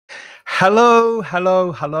Hello,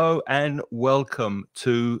 hello, hello, and welcome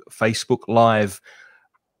to Facebook Live.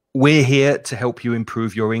 We're here to help you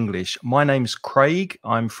improve your English. My name's Craig.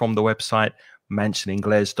 I'm from the website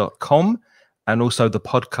mansioningles.com and also the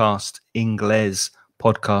podcast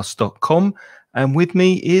inglespodcast.com. And with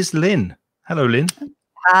me is Lynn. Hello, Lynn.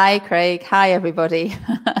 Hi, Craig. Hi, everybody.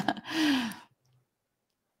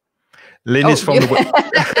 Lynn is from the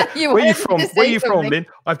where are you from? Where are you from, something. Lynn?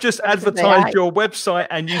 I've just advertised your website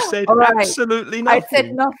and you said absolutely nothing. I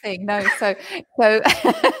said nothing. No. So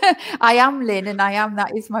I am Lynn and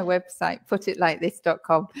that is my website,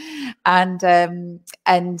 putitlikethis.com. And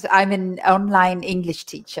I'm an online English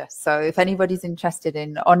teacher. So if anybody's interested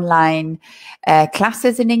in online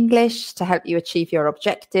classes in English to help you achieve your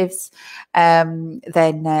objectives, then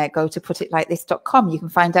go to putitlikethis.com. You can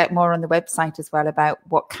find out more on the website as well about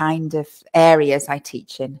what kind of areas I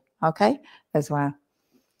teach in, okay, as well.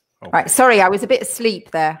 Okay. Right, sorry, I was a bit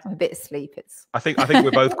asleep there. I'm a bit asleep. I think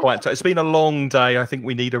we're both quite it's been a long day. I think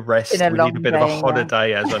we need a rest. We need a bit of a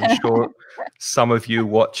holiday, as I'm sure some of you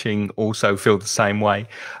watching also feel the same way.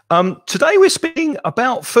 Today we're speaking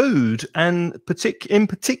about food and in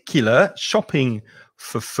particular shopping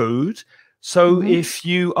for food. So if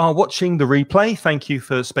you are watching the replay, thank you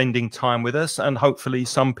for spending time with us, and hopefully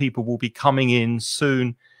some people will be coming in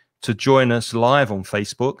soon to join us live on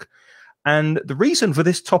Facebook. And the reason for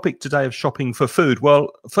this topic today of shopping for food,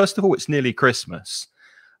 well, first of all, it's nearly Christmas.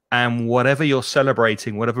 And whatever you're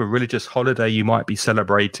celebrating, whatever religious holiday you might be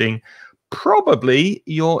celebrating, probably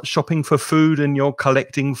you're shopping for food and you're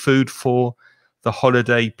collecting food for the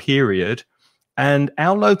holiday period. And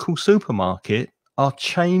our local supermarket are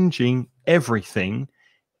changing everything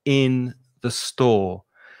in the store.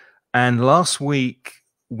 And last week,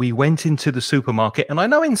 we went into the supermarket, and I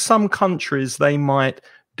know in some countries they might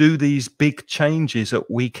do these big changes at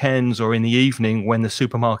weekends or in the evening when the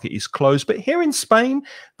supermarket is closed. But here in Spain,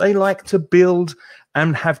 they like to build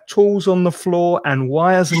and have tools on the floor and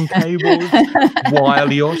wires and cables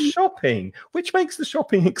while you're shopping, which makes the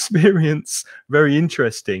shopping experience very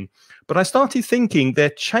interesting. But I started thinking they're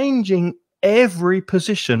changing every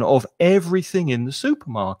position of everything in the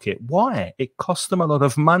supermarket. Why? It costs them a lot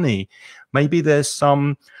of money. Maybe there's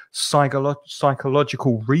some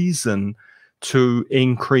psychological reason to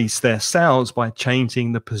increase their sales by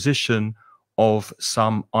changing the position of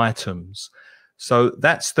some items. So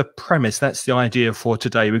that's the premise. That's the idea for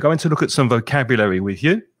today. We're going to look at some vocabulary with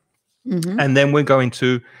you. And then we're going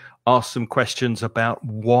to ask some questions about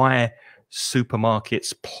why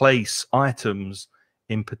supermarkets place items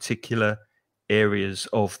in particular areas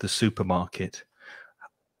of the supermarket.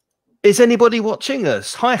 Is anybody watching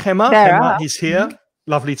us? Hi, Gemma. Gemma is here.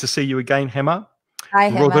 Lovely to see you again, Gemma.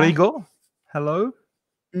 Hi, Gemma. Rodrigo. Hello.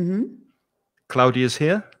 Claudia's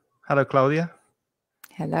here. Hello, Claudia.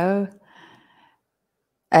 Hello.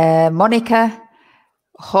 Monica.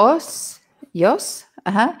 Jos. Rainer.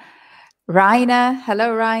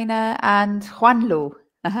 Hello, Rainer. And Juanlu.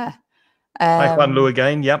 Hi, Juanlu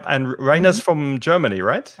again. Yep. And Rainer's from Germany,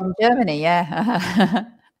 right? From Germany, yeah.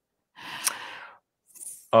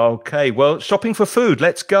 Okay, well, shopping for food.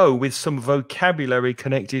 Let's go with some vocabulary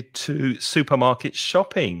connected to supermarket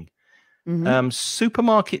shopping.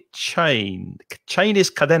 Supermarket chain. Chain is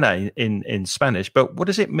cadena in Spanish, but what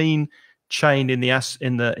does it mean? Chain in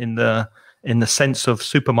the sense of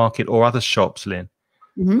supermarket or other shops, Lynn?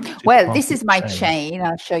 Well, this is my chain.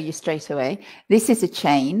 I'll show you straight away. This is a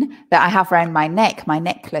chain that I have around my neck, my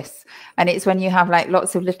necklace. And it's when you have like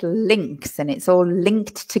lots of little links and it's all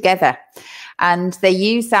linked together. And they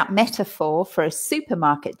use that metaphor for a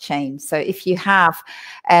supermarket chain. So if you have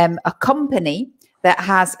a company that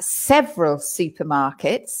has several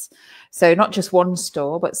supermarkets, so not just one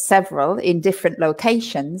store, but several in different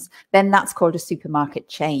locations, then that's called a supermarket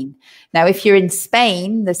chain. Now, if you're in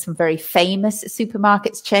Spain, there's some very famous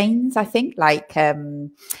supermarkets chains, I think, like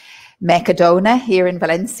Mercadona here in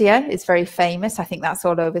Valencia is very famous. I think that's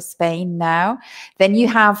all over Spain now. Then you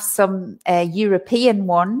have some European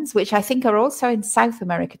ones, which I think are also in South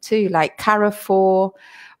America too, like Carrefour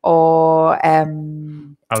or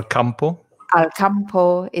Alcampo.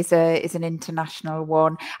 Alcampo is an international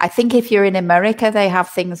one. I think if you're in America, they have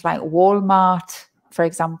things like Walmart, for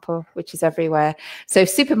example, which is everywhere. So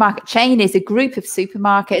supermarket chain is a group of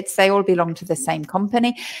supermarkets. They all belong to the same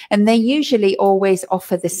company, and they usually always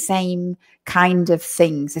offer the same kind of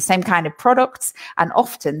things, the same kind of products, and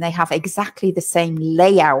often they have exactly the same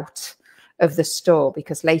layout of the store,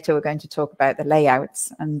 because later we're going to talk about the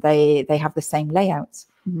layouts, and they have the same layouts.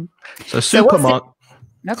 So supermarket.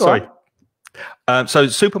 No, go on. So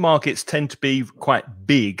supermarkets tend to be quite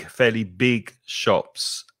big, fairly big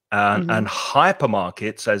shops. And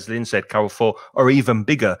hypermarkets, as Lynn said, Carrefour, are even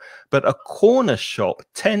bigger. But a corner shop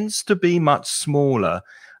tends to be much smaller,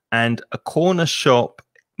 and a corner shop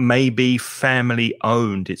may be family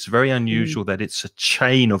owned. It's very unusual that it's a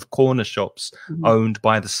chain of corner shops owned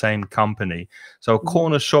by the same company. So a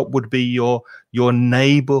corner shop would be your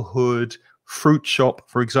neighborhood fruit shop,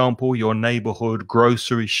 for example, your neighborhood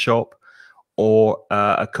grocery shop, or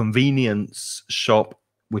a convenience shop,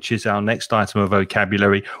 which is our next item of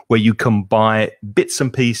vocabulary, where you can buy bits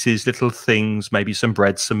and pieces, little things, maybe some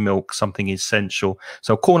bread, some milk, something essential.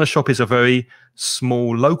 So a corner shop is a very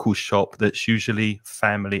small local shop that's usually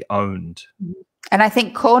family owned. And I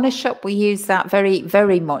think corner shop, we use that very,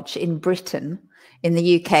 very much in Britain. In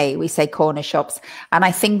the UK, we say corner shops. And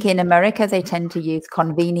I think in America, they tend to use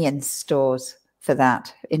convenience stores for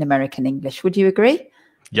that in American English. Would you agree?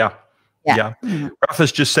 Yeah.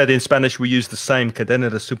 Rafa's just said in Spanish we use the same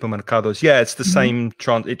cadena de supermercados. Yeah, it's the same.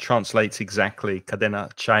 It translates exactly,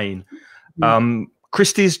 cadena, chain.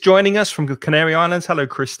 Christy's joining us from the Canary Islands. Hello,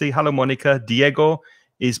 Christy. Hello, Monica. Diego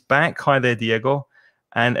is back. Hi there, Diego.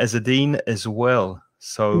 And Azadine as well.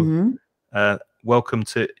 So welcome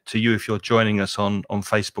to you if you're joining us on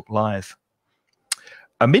Facebook Live.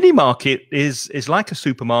 A mini market is like a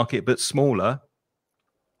supermarket, but smaller,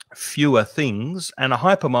 fewer things, and a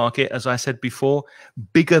hypermarket, as I said before,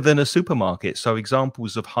 bigger than a supermarket. So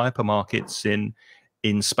examples of hypermarkets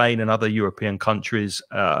in Spain and other European countries,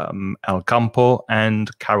 El Campo and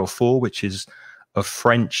Carrefour, which is a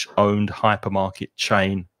French-owned hypermarket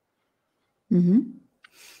chain.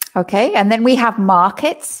 Okay, and then we have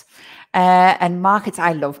markets. And markets,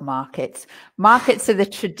 I love markets. Markets are the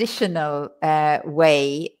traditional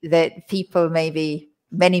way that people maybe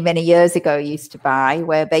many years ago used to buy,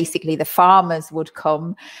 where basically the farmers would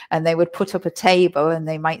come and they would put up a table and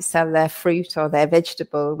they might sell their fruit or their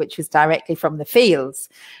vegetable, which was directly from the fields.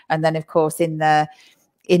 And then, of course, in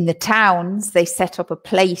the towns, they set up a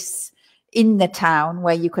place in the town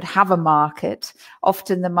where you could have a market.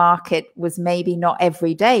 Often the market was maybe not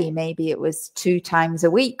every day, maybe it was 2 times a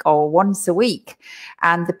week or once a week,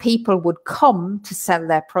 and the people would come to sell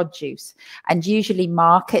their produce. And usually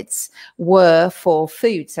markets were for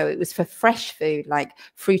food, so it was for fresh food like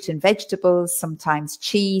fruit and vegetables, sometimes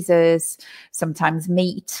cheeses, sometimes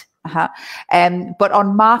meat. But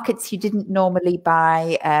on markets you didn't normally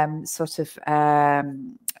buy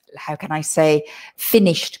how can I say,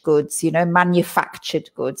 finished goods, manufactured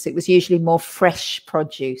goods. It was usually more fresh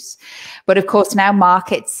produce. But of course, now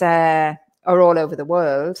markets are all over the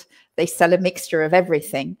world. They sell a mixture of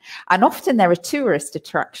everything. And often they're a tourist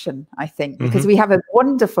attraction, I think, because we have a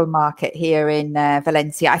wonderful market here in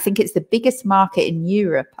Valencia. I think it's the biggest market in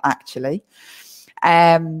Europe, actually.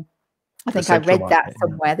 I think I read that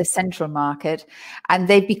somewhere, the Central Market, and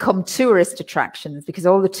they've become tourist attractions because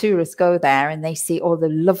all the tourists go there and they see all the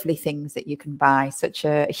lovely things that you can buy, such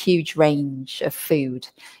a huge range of food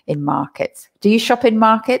in markets. Do you shop in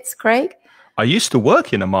markets, Craig? I used to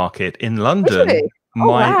work in a market in London. Really?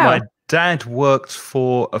 My dad worked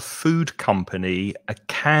for a food company, a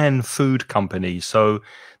can food company. So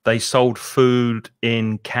they sold food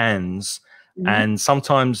in cans, and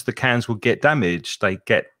sometimes the cans would get damaged. They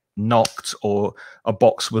get knocked or a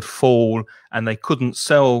box would fall and they couldn't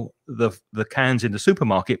sell the cans in the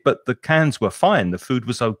supermarket, but the cans were fine. The food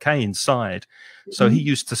was okay inside. So he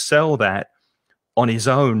used to sell that on his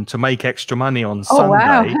own to make extra money on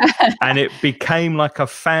Sunday. Wow. And it became like a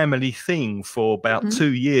family thing for about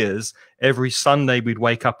 2 years. Every Sunday we'd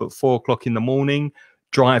wake up at 4 o'clock in the morning,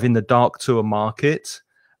 drive in the dark to a market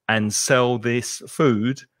and sell this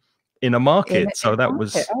food in a market. So that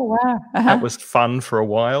was that was fun for a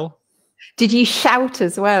while. Did you shout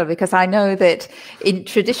as well? Because I know that in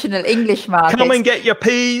traditional English markets, come and get your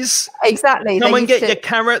peas. Exactly. Come and get your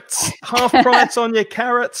carrots. Half price on your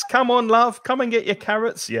carrots. Come on, love. Come and get your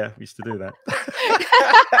carrots. Yeah, we used to do that.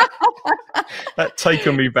 That's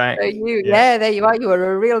taken me back. So there you are. You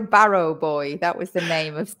were a real Barrow boy. That was the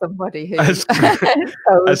name of somebody who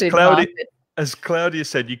As Claudia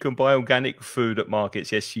said, you can buy organic food at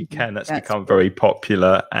markets. Yes, you can. That's become very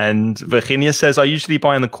popular. And Virginia says, I usually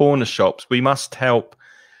buy in the corner shops. We must help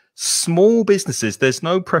small businesses. There's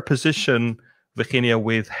no preposition, Virginia,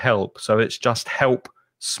 with help. So it's just help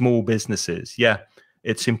small businesses. Yeah,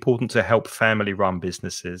 it's important to help family-run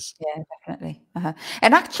businesses. Yeah, definitely.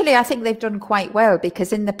 And actually, I think they've done quite well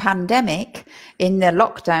because in the pandemic, in the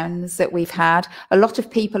lockdowns that we've had, a lot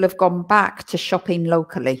of people have gone back to shopping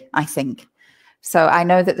locally, I think. So I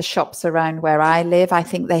know that the shops around where I live, I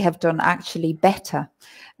think they have done actually better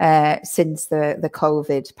since the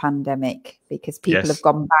COVID pandemic because people have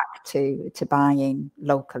gone back to buying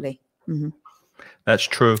locally. That's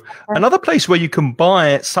true. Another place where you can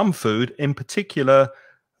buy some food, in particular,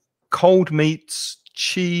 cold meats,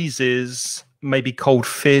 cheeses, maybe cold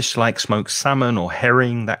fish like smoked salmon or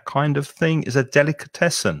herring, that kind of thing, is a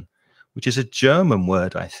delicatessen, which is a German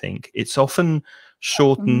word, I think. It's often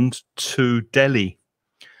shortened to deli.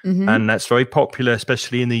 And that's very popular,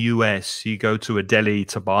 especially in the US. You go to a deli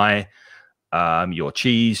to buy your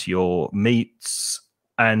cheese, your meats,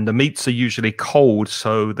 and the meats are usually cold,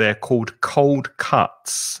 so they're called cold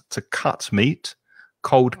cuts. To cut meat,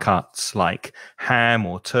 cold cuts like ham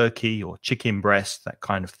or turkey or chicken breast, that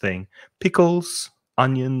kind of thing. Pickles,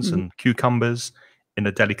 onions, and cucumbers in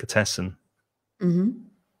a delicatessen.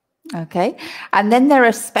 Okay. And then there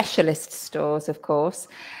are specialist stores, of course.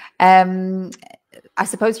 I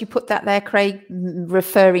suppose you put that there, Craig,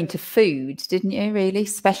 referring to food, didn't you, really?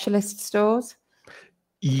 Specialist stores?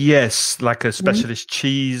 Yes, like a specialist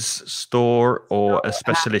cheese store or a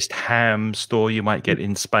specialist ham store you might get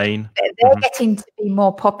in Spain. They're getting to be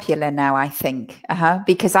more popular now, I think,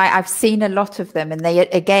 because I've seen a lot of them, and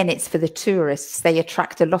it's for the tourists. They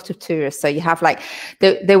attract a lot of tourists. So you have like,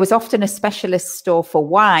 there was often a specialist store for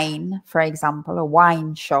wine, for example, a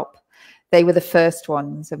wine shop. They were the first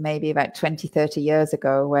ones, of maybe about 20, 30 years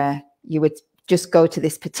ago, where you would just go to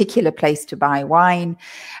this particular place to buy wine.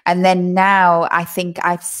 And then now I think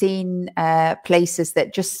I've seen places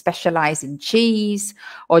that just specialize in cheese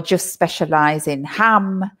or just specialize in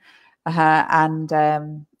ham.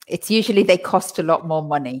 And it's usually they cost a lot more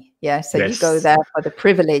money. Yeah. So you go there for the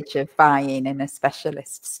privilege of buying in a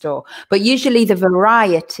specialist store. But usually the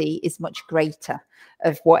variety is much greater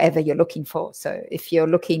of whatever you're looking for. So if you're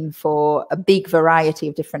looking for a big variety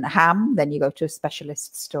of different ham, then you go to a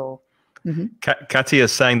specialist store. Katia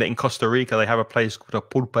is saying that in Costa Rica they have a place called a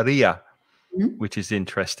pulperia, which is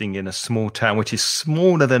interesting, in a small town which is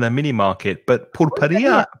smaller than a mini market. But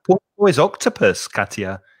pulperia is octopus,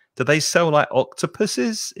 Katia. Do they sell like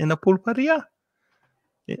octopuses in a pulperia?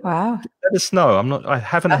 Wow. Let us know. I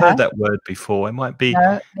haven't heard that word before. It might be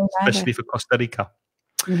especially for Costa Rica.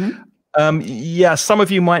 Some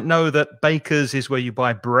of you might know that Bakers is where you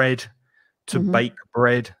buy bread. To bake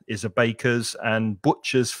bread is a baker's, and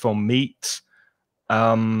butchers for meat,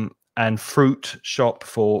 and fruit shop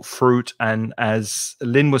for fruit, and as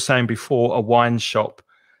Lynn was saying before, a wine shop,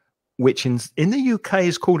 which in the UK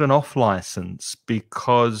is called an off license,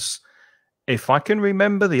 because if I can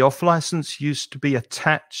remember, the off license used to be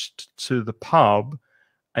attached to the pub,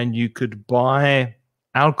 and you could buy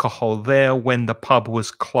alcohol there when the pub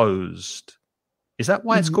was closed. Is that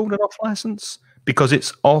why it's called an off license? Because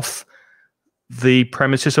it's off the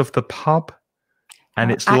premises of the pub, and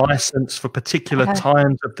it's licensed for particular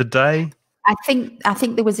times of the day? I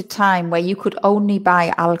think there was a time where you could only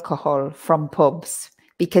buy alcohol from pubs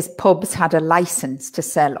because pubs had a license to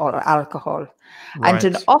sell alcohol. And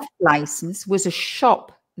an off license was a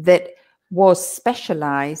shop that was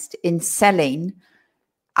specialized in selling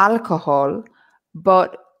alcohol,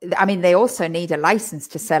 but I mean, they also need a license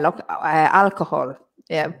to sell alcohol.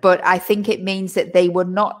 Yeah, but I think it means that they were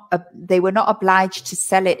not obliged to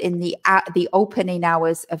sell it in the opening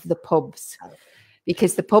hours of the pubs,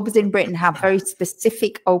 because the pubs in Britain have very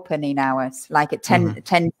specific opening hours, like at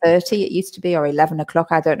 10:30 it used to be, or 11 o'clock.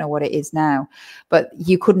 I don't know what it is now, but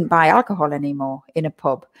you couldn't buy alcohol anymore in a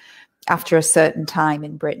pub after a certain time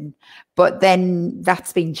in Britain. But then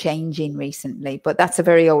that's been changing recently. But that's a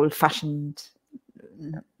very old-fashioned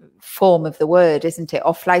form of the word, isn't it?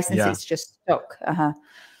 Off license, it's just stuck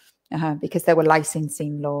because there were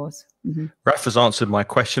licensing laws. Rafa's answered my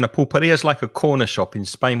question. A pulperia is like a corner shop. In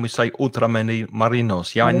Spain we say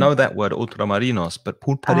ultramarinos. I know that word, ultramarinos, but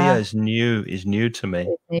pulperia is new to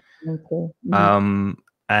me.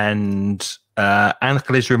 And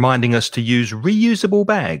Angel is reminding us to use reusable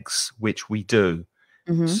bags, which we do.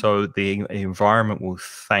 So the environment will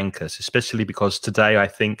thank us, especially because today I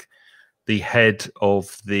think the head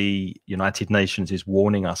of the United Nations is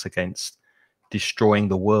warning us against destroying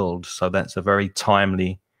the world. So that's a very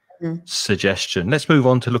timely suggestion. Let's move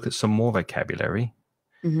on to look at some more vocabulary.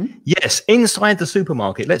 Yes, inside the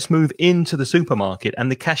supermarket. Let's move into the supermarket.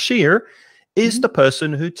 And the cashier is the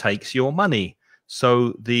person who takes your money.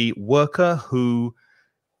 So the worker who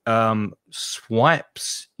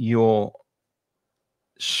swipes your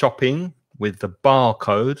shopping with the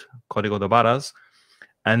barcode, código de barras,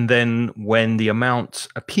 and then when the amount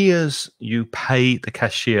appears, you pay the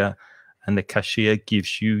cashier, and the cashier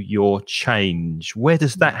gives you your change. Where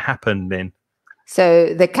does that happen then?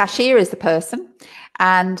 So the cashier is the person,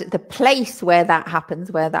 and the place where that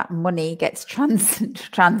happens, where that money gets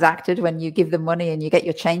transacted, when you give the money and you get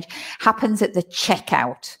your change, happens at the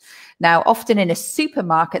checkout. Now, often in a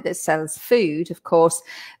supermarket that sells food, of course,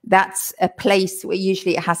 that's a place where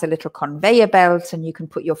usually it has a little conveyor belt and you can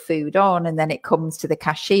put your food on, and then it comes to the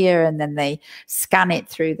cashier and then they scan it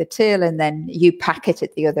through the till and then you pack it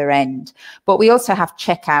at the other end. But we also have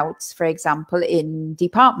checkouts, for example, in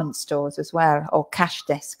department stores as well, or cash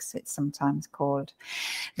desks, it's sometimes called.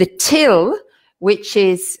 The till, which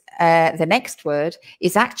is the next word,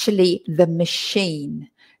 is actually the machine.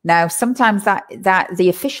 Now, sometimes that the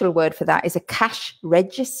official word for that is a cash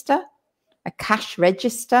register,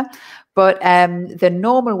 but the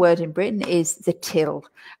normal word in Britain is the till,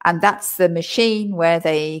 and that's the machine where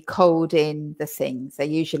they code in the things. They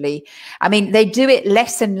usually, I mean, they do it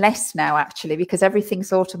less and less now, actually, because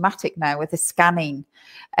everything's automatic now with the scanning.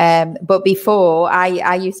 But before,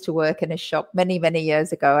 I used to work in a shop many, many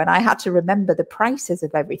years ago, and I had to remember the prices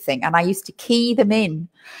of everything, and I used to key them in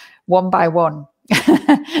one by one.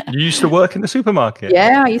 You used to work in the supermarket?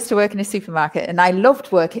 Yeah, I used to work in a supermarket, and I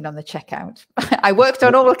loved working on the checkout. I worked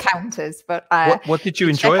on all counters, but what did you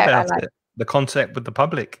enjoy about it? The contact with the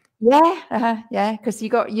public? Yeah, yeah, because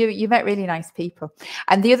you met really nice people.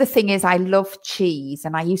 And the other thing is, I love cheese,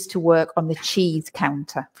 and I used to work on the cheese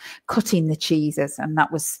counter, cutting the cheeses, and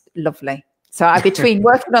that was lovely. So between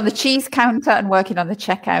working on the cheese counter and working on the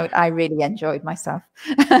checkout, I really enjoyed myself.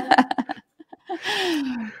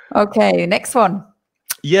 Okay, next one.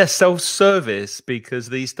 Yes, self-service, because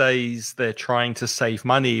these days they're trying to save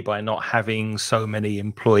money by not having so many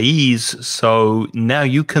employees. So now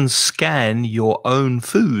you can scan your own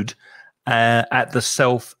food at the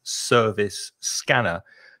self-service scanner.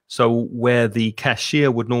 So where the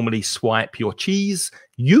cashier would normally swipe your cheese,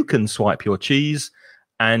 you can swipe your cheese,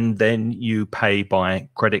 and then you pay by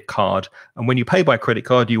credit card. And when you pay by credit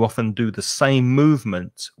card, you often do the same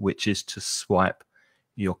movement, which is to swipe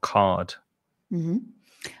your card. Mm-hmm.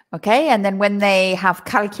 Okay, and then when they have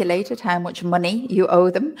calculated how much money you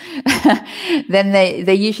owe them, then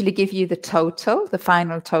they usually give you the total, the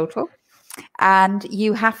final total. And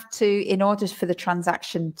you have to, in order for the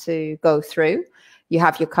transaction to go through, you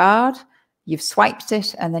have your card, you've swiped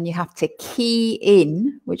it, and then you have to key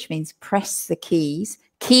in, which means press the keys,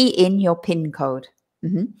 key in your PIN code.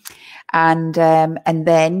 Mm-hmm. And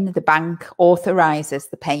then the bank authorizes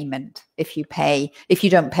the payment if you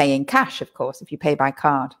don't pay in cash, of course, if you pay by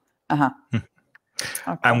card. Okay.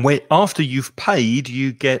 And after you've paid,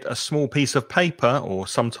 you get a small piece of paper, or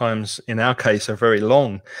sometimes in our case, a very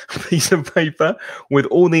long piece of paper with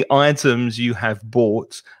all the items you have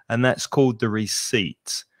bought, and that's called the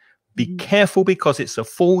receipt. Be careful, because it's a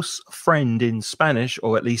false friend in Spanish,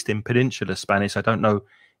 or at least in Peninsular Spanish. I don't know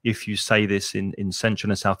if you say this in Central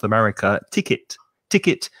and South America. Ticket.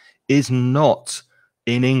 Ticket is not,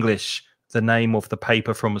 in English, the name of the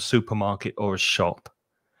paper from a supermarket or a shop.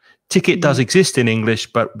 Ticket does exist in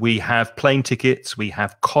English, but we have plane tickets, we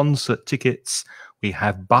have concert tickets, we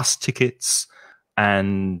have bus tickets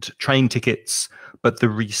and train tickets, but the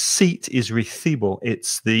receipt is recibo.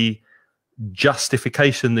 It's the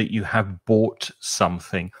justification that you have bought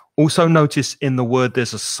something. Also notice in the word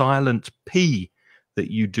there's a silent P that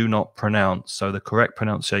you do not pronounce. So the correct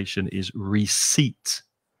pronunciation is receipt.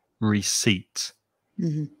 Receipt.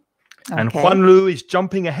 Mm-hmm. Okay. And Juan Lu is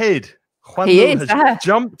jumping ahead. Juan Lu has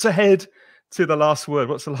jumped ahead to the last word.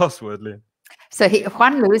 What's the last word, Lynn? So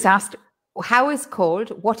Juan Lu is asked, how is called,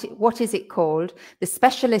 what is it called, the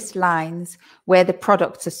specialist lines where the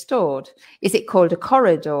products are stored? Is it called a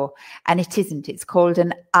corridor? And it isn't. It's called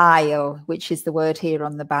an aisle, which is the word here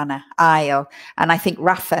on the banner, aisle. And I think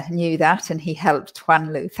Rafa knew that, and he helped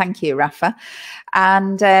Juan Lu. Thank you, Rafa.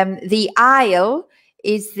 And the aisle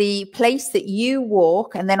is the place that you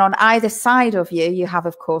walk, and then on either side of you, you have,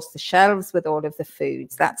 of course, the shelves with all of the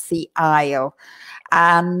foods. That's the aisle.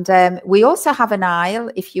 And we also have an aisle.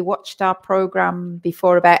 If you watched our program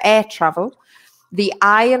before about air travel, the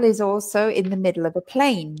aisle is also in the middle of a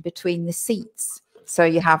plane between the seats. So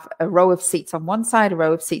you have a row of seats on one side, a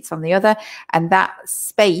row of seats on the other, and that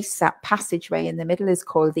space, that passageway in the middle is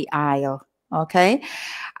called the aisle. Okay.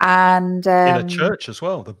 And in a church as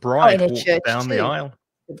well, the bride walks down the aisle.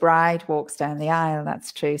 The bride walks down the aisle.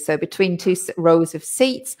 That's true. So between two rows of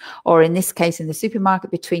seats, or in this case, in the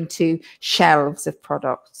supermarket, between two shelves of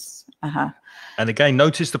products. And again,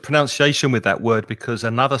 notice the pronunciation with that word, because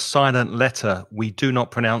another silent letter, we do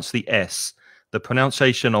not pronounce the S. The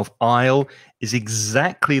pronunciation of aisle is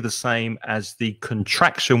exactly the same as the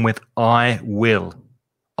contraction with I will.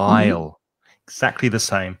 Aisle. Exactly the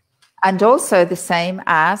same. And also the same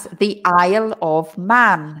as the Isle of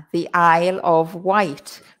Man, the Isle of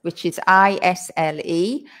Wight, which is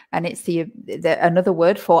ISLE, and it's the another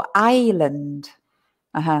word for island.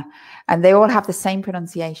 And they all have the same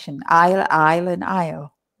pronunciation: aisle, aisle, and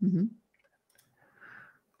aisle.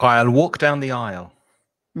 I'll walk down the aisle.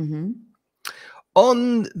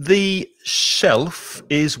 On the shelf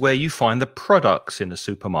is where you find the products in the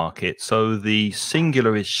supermarket. So the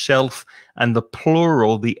singular is shelf, and the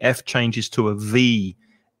plural, the F changes to a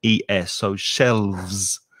V-E-S, so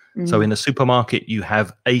shelves. So in a supermarket, you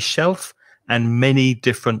have a shelf and many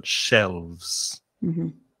different shelves.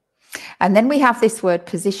 And then we have this word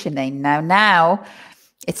positioning. Now,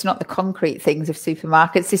 it's not the concrete things of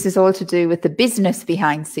supermarkets. This is all to do with the business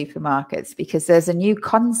behind supermarkets, because there's a new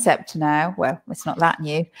concept now. Well, it's not that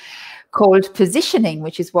new, called positioning,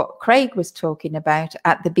 which is what Craig was talking about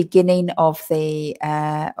at the beginning of the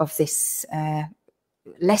this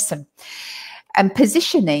lesson. And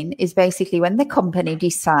positioning is basically when the company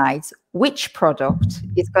decides which product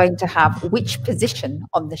is going to have which position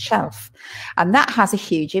on the shelf, and that has a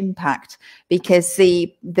huge impact, because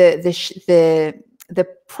the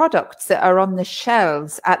products that are on the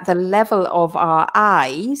shelves at the level of our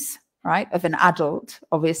eyes, right, of an adult,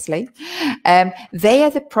 obviously, they are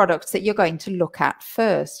the products that you're going to look at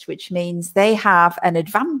first, which means they have an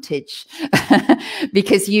advantage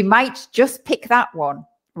because you might just pick that one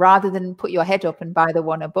rather than put your head up and buy the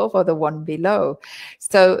one above or the one below.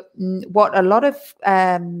 So what a lot of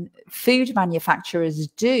food manufacturers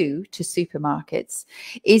do to supermarkets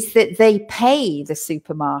is that they pay the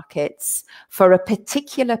supermarkets for a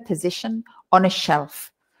particular position on a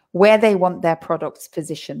shelf where they want their products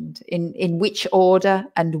positioned, in which order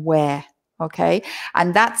and where. Okay.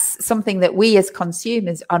 And that's something that we as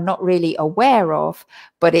consumers are not really aware of,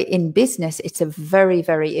 but in business, it's a very,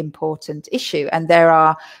 very important issue. And there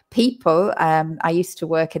are people, I used to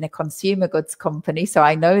work in a consumer goods company, so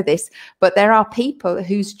I know this, but there are people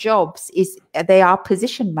whose jobs they are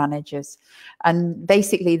position managers. And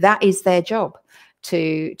basically that is their job,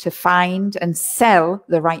 to find and sell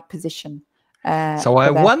the right position. So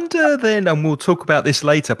I wonder then, and we'll talk about this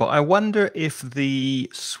later, but I wonder if the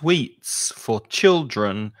sweets for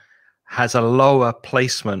children has a lower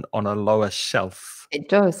placement on a lower shelf. It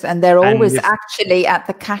does. And they're always actually at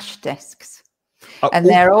the cash desks. And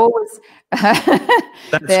they're always...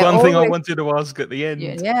 That's one thing I wanted to ask at the end.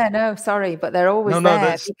 Yeah, no, sorry, but they're always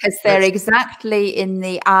there because they're exactly in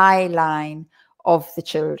the eye line of the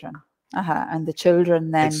children. And the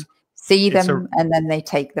children then... see them and then they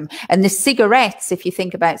take them. And the cigarettes, if you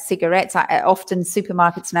think about cigarettes, often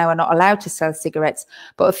supermarkets now are not allowed to sell cigarettes.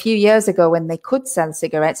 But a few years ago, when they could sell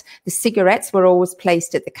cigarettes, the cigarettes were always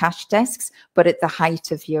placed at the cash desks, but at the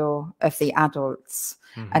height of the adults,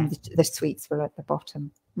 and the sweets were at the bottom.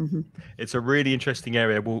 It's a really interesting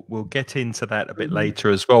area. We'll get into that a bit later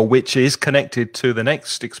as well, which is connected to the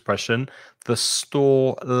next expression, the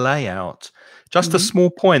store layout. Just a small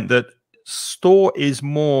point that store is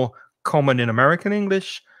more common in American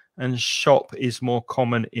English and shop is more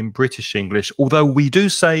common in British English, although we do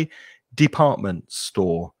say department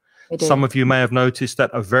store. Some of you may have noticed that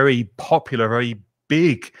a very popular, very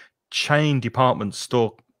big chain department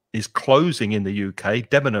store is closing in the UK,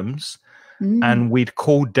 Debenhams, and we'd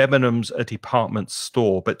call Debenhams a department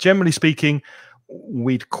store. But generally speaking,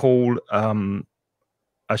 we'd call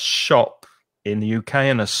a shop in the UK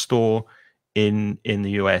and a store in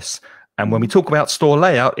the US. And when we talk about store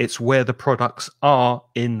layout, it's where the products are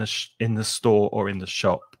in the store or in the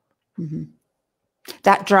shop.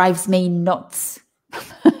 That drives me nuts.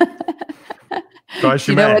 Drives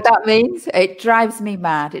you know mad? What that means? It drives me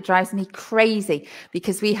mad. It drives me crazy,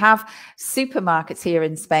 because we have supermarkets here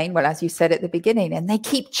in Spain, well, as you said at the beginning, and they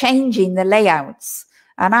keep changing the layouts.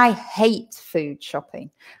 And I hate food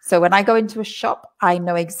shopping. So when I go into a shop, I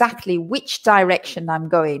know exactly which direction I'm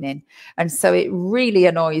going in. And so it really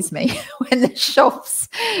annoys me when the shops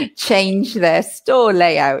change their store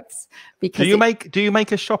layouts. Because do you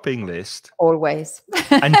make a shopping list? Always.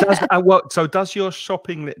 And does your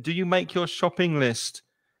shopping, do you make your shopping list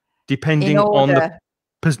depending on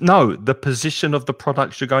the position of the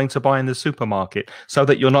products you're going to buy in the supermarket, so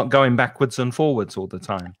that you're not going backwards and forwards all the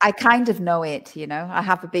time? I kind of know it, I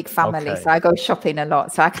have a big family, so I go shopping a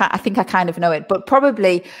lot. So I think I kind of know it, but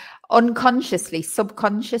probably unconsciously,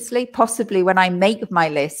 subconsciously, possibly when I make my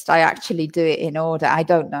list, I actually do it in order. I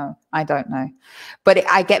don't know. But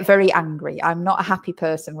I get very angry. I'm not a happy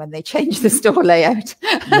person when they change the store layout.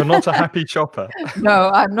 You're not a happy shopper.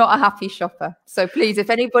 No, I'm not a happy shopper. So please, if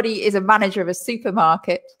anybody is a manager of a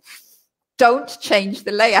supermarket, don't change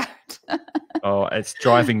the layout. Oh, it's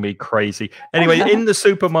driving me crazy. Anyway, in the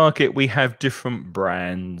supermarket, we have different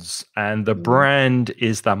brands, and the brand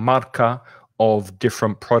is the marca of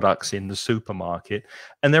different products in the supermarket.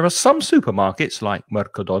 And there are some supermarkets like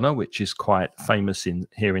Mercadona, which is quite famous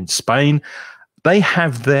here in Spain. They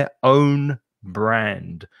have their own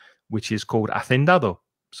brand, which is called Hacendado.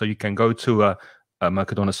 So you can go to a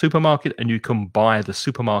Mercadona supermarket and you can buy the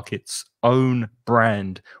supermarket's own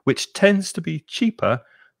brand, which tends to be cheaper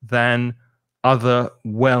than other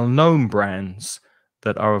well-known brands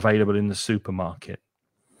that are available in the supermarket.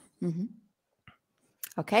 Mm-hmm.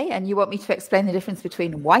 Okay, and you want me to explain the difference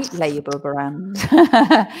between white label brand?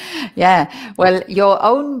 Yeah, well, your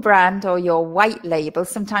own brand or your white label,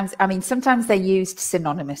 sometimes they're used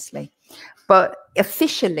synonymously, but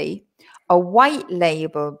officially, a white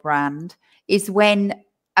label brand is when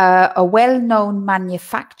a well-known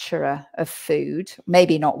manufacturer of food,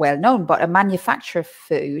 maybe not well-known, but a manufacturer of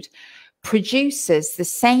food produces the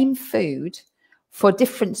same food for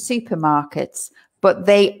different supermarkets, but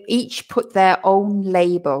they each put their own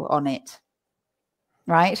label on it,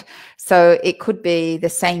 right? So it could be the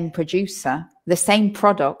same producer. The same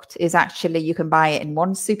product is actually, you can buy it in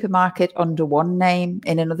one supermarket under one name,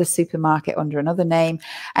 in another supermarket under another name,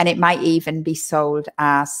 and it might even be sold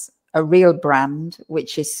as a real brand,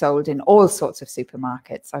 which is sold in all sorts of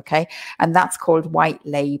supermarkets, okay? And that's called white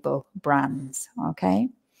label brands, okay?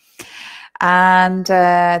 And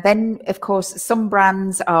then, of course, some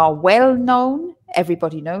brands are well known.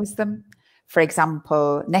 Everybody knows them. For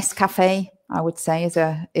example, Nescafe, I would say, is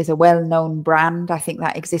a well-known brand. I think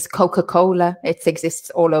that exists. Coca-Cola, it exists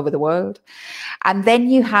all over the world. And then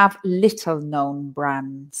you have little-known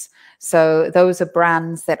brands. So those are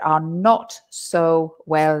brands that are not so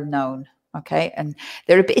well-known. Okay, and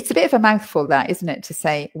it's a bit of a mouthful, that, isn't it, to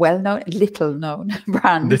say well-known, little-known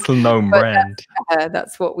brand. Little-known brand.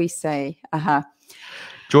 That's what we say.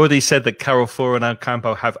 Jordi said that Carrefour and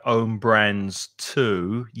Alcampo have own brands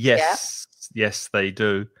too. Yes, yeah. Yes, they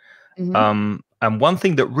do. Mm-hmm. And one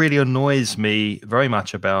thing that really annoys me very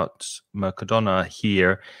much about Mercadona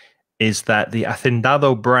here is that the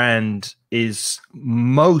Hacendado brand is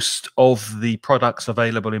most of the products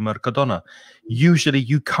available in Mercadona. Usually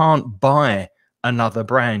you can't buy another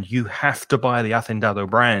brand. You have to buy the Hacendado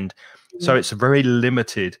brand. Mm-hmm. So it's very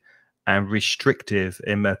limited and restrictive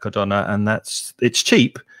in Mercadona, and it's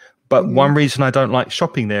cheap. But mm-hmm. one reason I don't like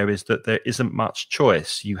shopping there is that there isn't much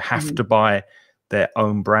choice. You have mm-hmm. to buy their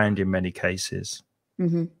own brand in many cases.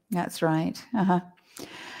 Mm-hmm. That's right.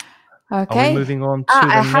 Okay. Are we moving on to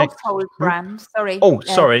a household brand? Sorry. Oh,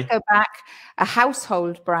 sorry. Go back. A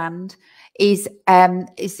household brand is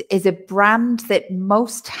a brand that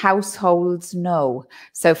most households know.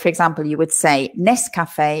 So, for example, you would say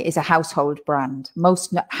Nescafe is a household brand.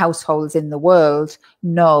 Most households in the world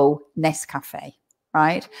know Nescafe,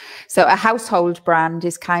 right? So, a household brand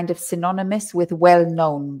is kind of synonymous with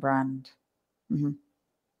well-known brand. Mm-hmm.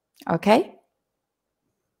 Okay.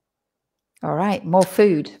 All right, more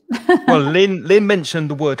food. Well, Lynn mentioned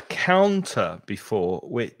the word counter before,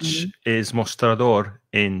 which mm-hmm. is mostrador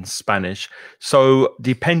in Spanish. So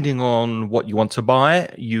depending on what you want to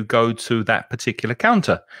buy, you go to that particular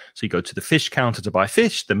counter. So you go to the fish counter to buy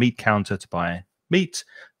fish, the meat counter to buy meat,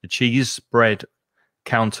 the cheese, bread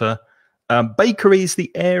counter. Bakery is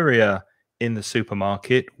the area in the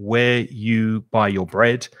supermarket where you buy your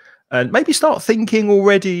bread. And maybe start thinking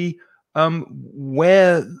already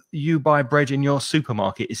where you buy bread in your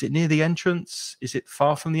supermarket. Is it near the entrance? Is it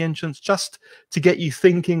far from the entrance? Just to get you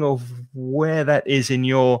thinking of where that is in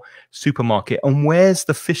your supermarket. And where's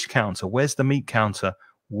the fish counter? Where's the meat counter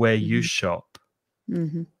where mm-hmm. you shop?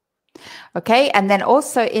 Mm-hmm. Okay, and then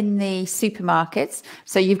also in the supermarkets,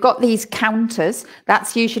 so you've got these counters.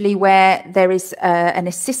 That's usually where there is an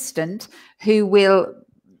assistant who will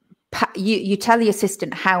you tell the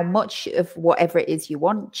assistant how much of whatever it is you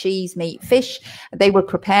want, cheese, meat, fish. They will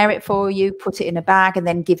prepare it for you, put it in a bag, and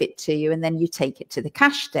then give it to you, and then you take it to the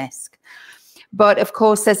cash desk. But of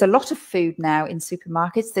course, there's a lot of food now in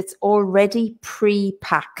supermarkets that's already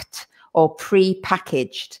pre-packed or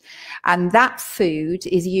pre-packaged, and that food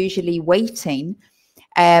is usually waiting,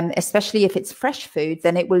 especially if it's fresh food,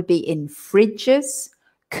 then it will be in fridges,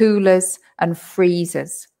 coolers, and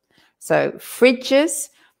freezers. So fridges,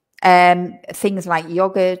 things like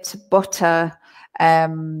yogurt, butter,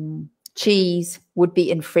 cheese would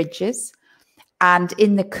be in fridges. And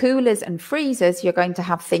in the coolers and freezers, you're going to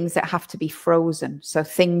have things that have to be frozen. So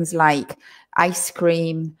things like ice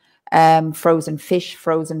cream, frozen fish,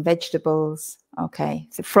 frozen vegetables. Okay,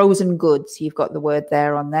 so frozen goods, you've got the word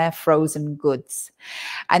there on there, frozen goods.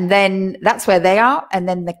 And then that's where they are. And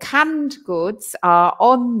then the canned goods are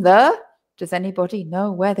on the Does anybody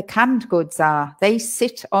know where the canned goods are? They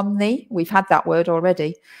sit on the, we've had that word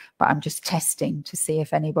already, but I'm just testing to see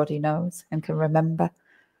if anybody knows and can remember.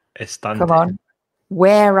 Come on.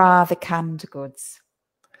 Where are the canned goods?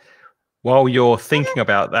 While you're thinking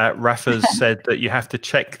about that, Rafa's said that you have to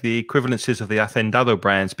check the equivalencies of the Hacendado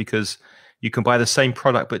brands because you can buy the same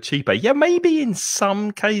product but cheaper. Yeah, maybe in some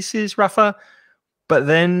cases, Rafa, but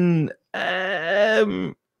then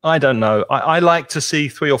I don't know. I like to see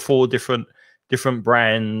 3 or 4 different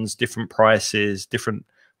brands, different prices, different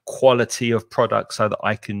quality of products so that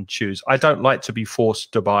I can choose. I don't like to be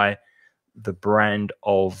forced to buy the brand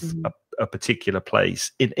of a particular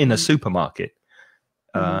place in a supermarket,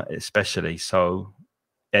 especially. So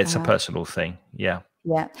it's a personal thing. Yeah.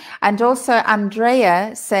 Yeah. And also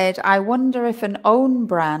Andrea said, I wonder if an own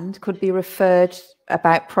brand could be referred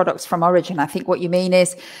about products from origin. I think what you mean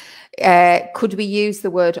is, could we use the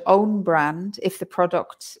word own brand if the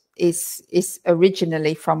product is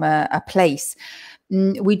originally from a place?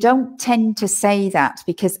 We don't tend to say that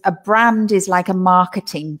because a brand is like a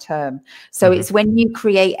marketing term. So it's when you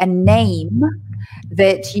create a name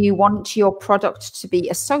that you want your product to be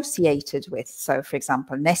associated with. So, for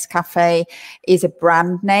example, Nescafe is a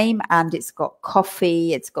brand name and it's got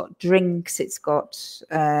coffee, it's got drinks, it's got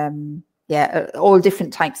all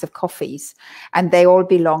different types of coffees, and they all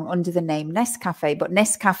belong under the name Nescafe. But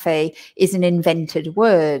Nescafe is an invented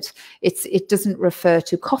word. It doesn't refer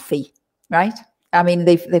to coffee, right? I mean,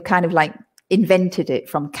 they've kind of like invented it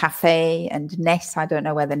from cafe and Ness. I don't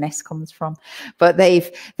know where the Ness comes from, but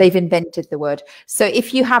they've invented the word. So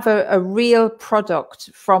if you have a real product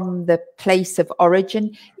from the place of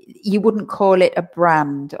origin, you wouldn't call it a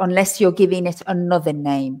brand unless you're giving it another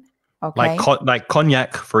name. Okay. Like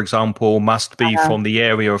cognac, for example, must be from the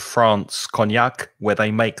area of France, Cognac, where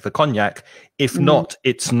they make the cognac. If not,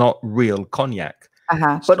 it's not real cognac.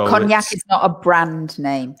 But so cognac is not a brand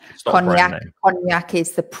name. Cognac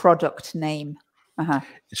is the product name.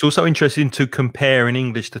 It's also interesting to compare in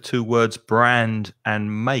English the 2 words brand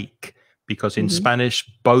and make, because in Spanish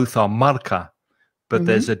both are marca, but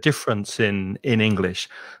there's a difference in English.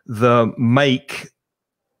 The make,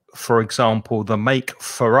 for example, the make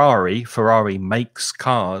Ferrari makes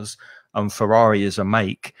cars and Ferrari is a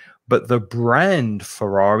make, but the brand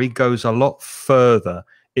Ferrari goes a lot further.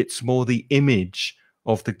 It's more the image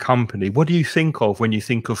of the company. What do you think of when you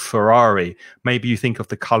think of Ferrari? Maybe you think of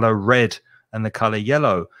the color red and the color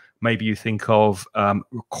yellow. Maybe you think of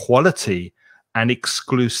quality and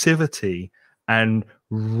exclusivity and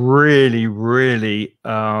really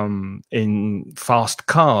in fast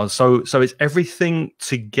cars. So it's everything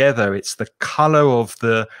together. It's the color of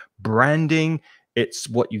the branding. It's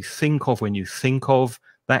what you think of when you think of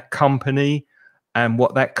that company, and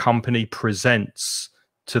what that company presents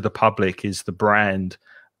to the public is the brand,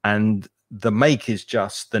 and the make is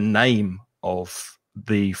just the name of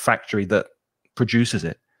the factory that produces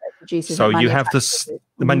it. So you have the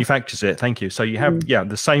manufactures it. Thank you. So you have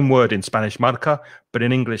the same word in Spanish, marca, but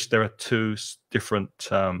in English there are two different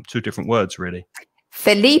words really.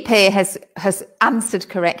 Felipe has answered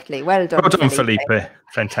correctly. Well done, Felipe.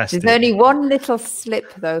 Fantastic. There's only one little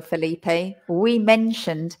slip though, Felipe. We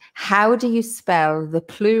mentioned, how do you spell the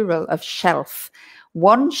plural of shelf?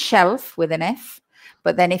 One shelf with an F,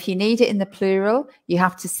 but then if you need it in the plural, you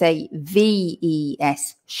have to say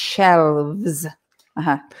VES, shelves.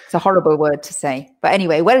 It's a horrible word to say. But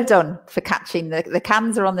anyway, well done for catching the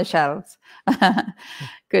cans are on the shelves.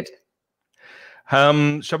 Good.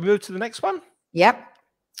 Shall we move to the next one? Yep.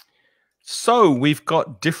 So we've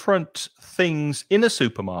got different things in a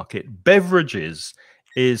supermarket. Beverages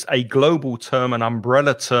is a global term, an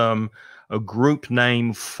umbrella term, a group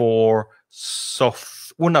name for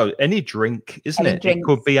any drink, isn't it? It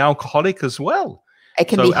could be alcoholic as well. It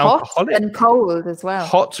can be hot and cold as well.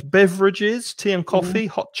 Hot beverages, tea and coffee,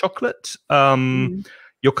 hot chocolate,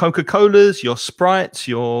 your Coca-Colas, your Sprites,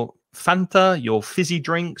 your Fanta, your fizzy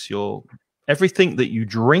drinks, your everything that you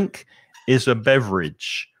drink is a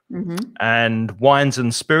beverage. And wines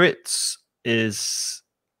and spirits is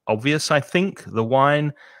obvious, I think, the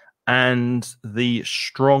wine, and the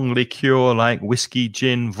strong liqueur like whiskey,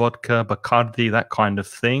 gin, vodka, Bacardi, that kind of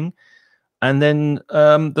thing. And then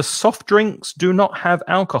the soft drinks do not have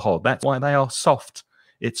alcohol. That's why they are soft.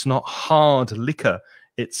 It's not hard liquor.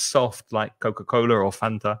 It's soft like Coca-Cola or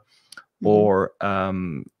Fanta or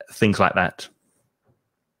things like that.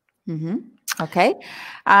 Okay.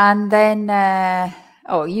 And then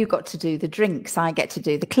Oh, you got to do the drinks. I get to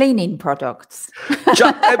do the cleaning products.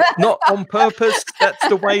 Not on purpose. That's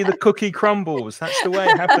the way the cookie crumbles. That's the way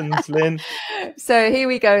it happens, Lynn. So here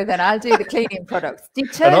we go then. I'll do the cleaning products.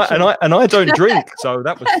 Detergents. And I don't drink, so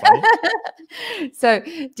that was funny. So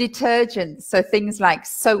detergents. So things like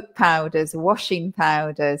soap powders, washing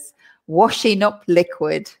powders, washing up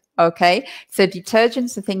liquid. Okay. So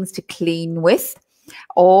detergents are things to clean with.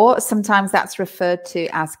 Or sometimes that's referred to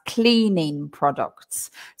as cleaning products.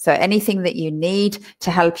 So anything that you need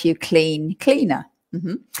to help you cleaner.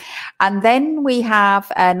 And then we have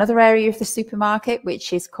another area of the supermarket,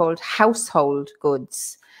 which is called household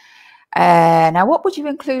goods. Now, what would you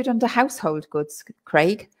include under household goods,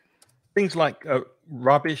 Craig? Things like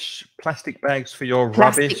rubbish, plastic bags for your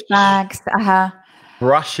plastic rubbish. Bags,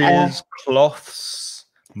 brushes, cloths,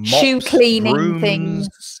 mops, shoe cleaning brooms.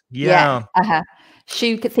 Things. Yeah.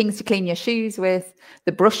 Things to clean your shoes with,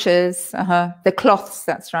 the brushes, the cloths,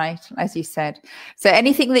 that's right, as you said. So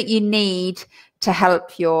anything that you need to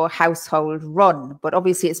help your household run, but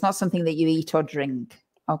obviously it's not something that you eat or drink,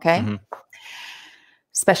 okay?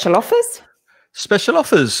 Special offers? Special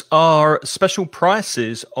offers are special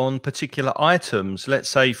prices on particular items. Let's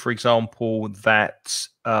say, for example, that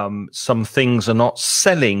some things are not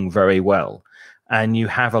selling very well and you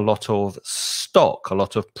have a lot of stock, a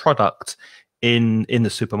lot of product in the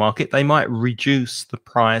supermarket. They might reduce the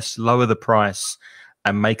price, lower the price,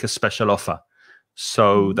 and make a special offer.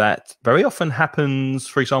 So that very often happens,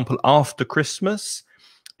 for example, after Christmas.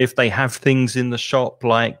 If they have things in the shop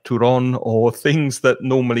like Turon or things that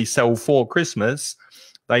normally sell for Christmas,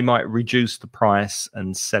 they might reduce the price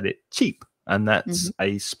and sell it cheap. And that's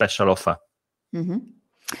a special offer.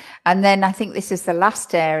 And then I think this is the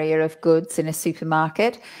last area of goods in a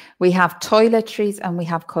supermarket. We have toiletries and we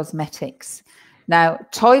have cosmetics. Now,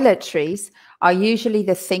 toiletries are usually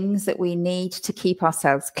the things that we need to keep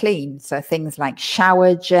ourselves clean. So things like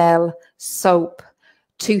shower gel, soap,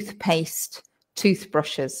 toothpaste,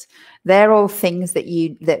 toothbrushes. They're all things that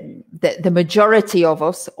the majority of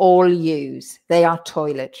us all use. They are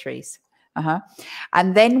toiletries.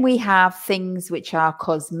 And then we have things which are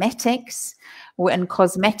cosmetics. And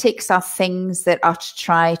cosmetics are things that are to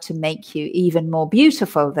try to make you even more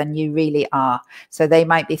beautiful than you really are. So they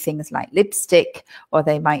might be things like lipstick, or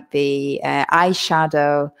they might be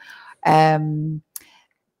eyeshadow.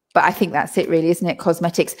 But I think that's it, really, isn't it?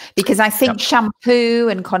 Cosmetics, because I think shampoo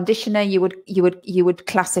and conditioner, you would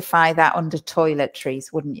classify that under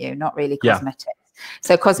toiletries, wouldn't you? Not really cosmetics.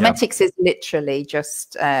 So cosmetics is literally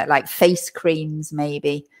just like face creams,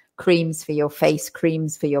 maybe. Creams for your face,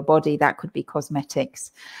 creams for your body, that could be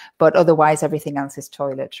cosmetics. But otherwise, everything else is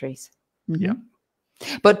toiletries.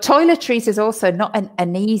 But toiletries is also not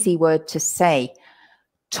an easy word to say.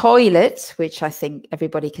 Toilet, which I think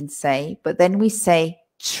everybody can say, but then we say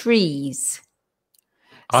trees.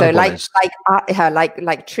 So like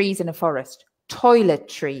trees in a forest.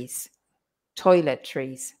 Toiletries.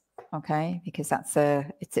 Okay, because that's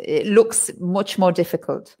it looks much more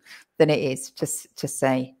difficult than it is to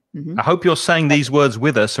say. I hope you're saying these words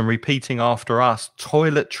with us and repeating after us.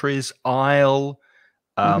 Toiletries, aisle.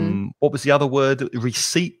 What was the other word?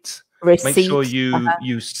 Receipt. Make sure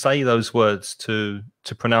you say those words to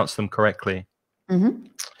pronounce them correctly.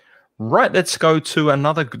 Right, let's go to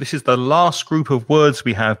another. This is the last group of words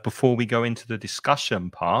we have before we go into the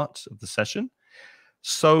discussion part of the session.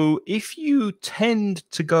 So if you tend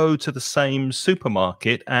to go to the same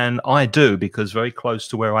supermarket, and I do, because very close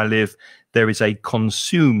to where I live, there is a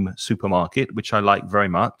Consume supermarket, which I like very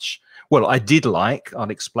much. Well, I did like. I'll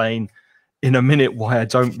explain in a minute why I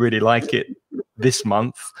don't really like it this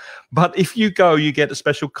month. But if you go, you get a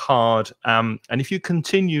special card. And if you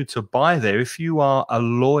continue to buy there, if you are a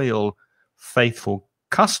loyal, faithful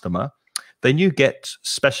customer, then you get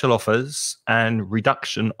special offers and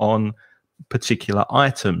reduction on particular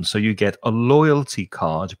items. So you get a loyalty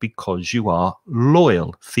card because you are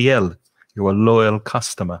loyal, fiel. You're a loyal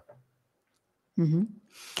customer.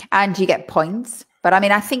 And you get points. But I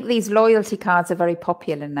mean, I think these loyalty cards are very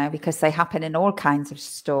popular now because they happen in all kinds of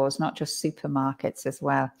stores, not just supermarkets as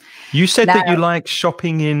well. You said that you like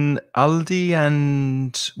shopping in Aldi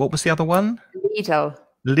and what was the other one? Lidl.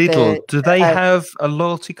 Do they have a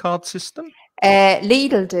loyalty card system?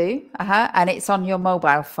 Lidl do, and it's on your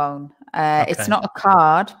mobile phone. It's not a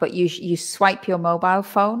card, but you swipe your mobile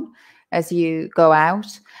phone as you go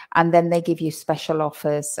out, and then they give you special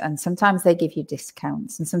offers, and sometimes they give you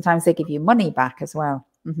discounts, and sometimes they give you money back as well.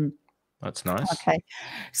 That's nice. Okay,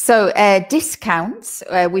 so discounts,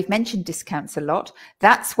 we've mentioned discounts a lot.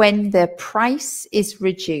 That's when the price is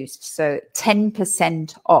reduced, so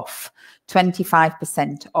 10% off,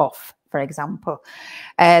 25% off, for example.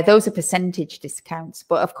 Those are percentage discounts.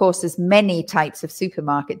 But of course, there's many types of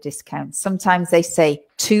supermarket discounts. Sometimes they say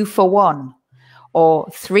 2 for 1 or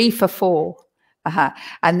 3 for 4.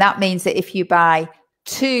 And that means that if you buy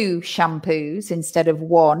 2 shampoos instead of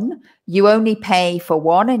 1, you only pay for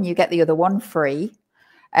 1 and you get the other one free.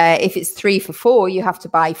 If it's 3 for 4, you have to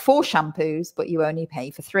buy 4 shampoos, but you only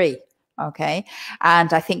pay for 3. Okay.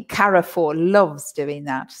 And I think Carrefour loves doing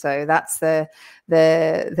that. So that's the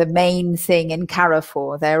main thing in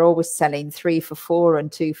Carrefour. They're always selling 3 for 4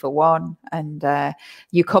 and 2 for 1. And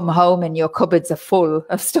you come home and your cupboards are full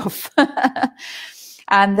of stuff.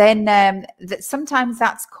 And then sometimes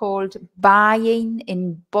that's called buying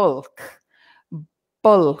in bulk.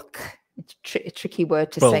 Bulk. It's a tricky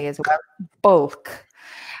word to say as well. Bulk.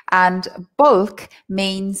 And bulk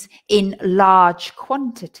means in large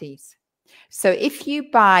quantities. So if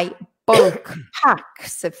you buy bulk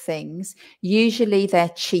packs of things, usually they're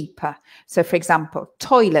cheaper. So for example,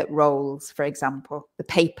 toilet rolls, for example, the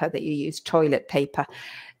paper that you use, toilet paper.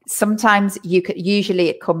 Sometimes usually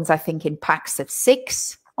it comes, I think, in packs of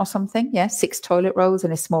 6 or something. Yeah, 6 toilet rolls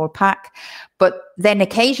in a small pack. But then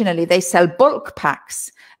occasionally they sell bulk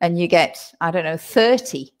packs and you get, I don't know,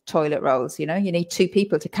 30 toilet rolls. You know, you need 2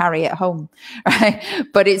 people to carry it home, right?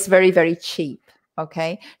 But it's very, very cheap.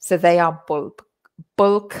 Okay, so they are bulk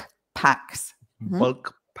packs.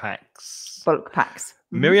 Bulk packs. Bulk packs.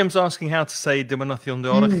 Miriam's asking how to say denominación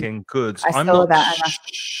de origen goods. I'm not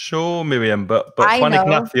sure, Miriam, but Juan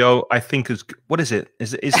Ignacio, I think is, what is it?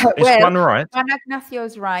 Is Juan right? Juan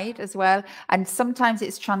Ignacio's right as well. And sometimes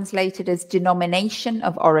it's translated as denomination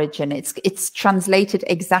of origin. It's translated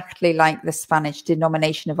exactly like the Spanish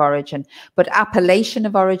denomination of origin, but appellation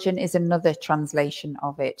of origin is another translation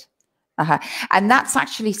of it. And that's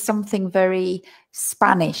actually something very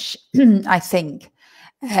Spanish, I think.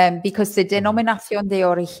 Because the denominación de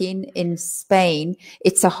origen in Spain,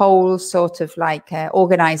 it's a whole sort of like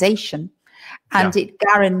organization, and it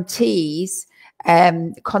guarantees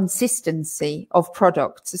consistency of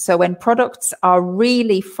products. So when products are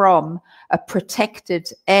really from a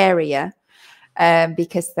protected area,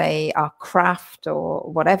 because they are craft or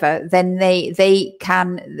whatever, then they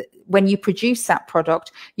can, when you produce that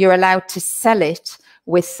product, you're allowed to sell it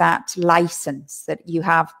with that license that you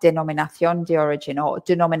have, denominación de origen or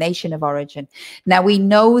denomination of origin. Now, we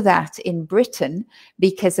know that in Britain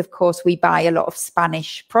because, of course, we buy a lot of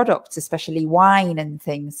Spanish products, especially wine and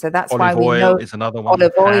things. So that's why we know is another one.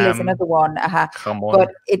 Olive oil is another one. But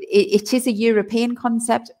it is a European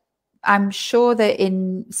concept. I'm sure that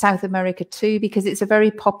in South America too, because it's a very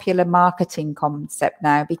popular marketing concept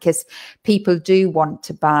now, because people do want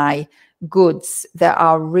to buy goods that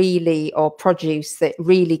are really, or produce that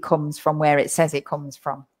really comes from where it says it comes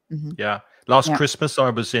from. Yeah. Last Christmas, I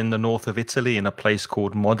was in the north of Italy in a place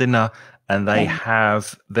called Modena, and they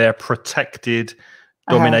have their protected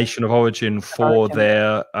domination of origin for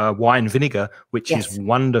their wine vinegar, which is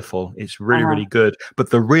wonderful. It's really, really good. But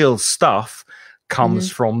the real stuff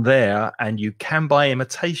comes from there, and you can buy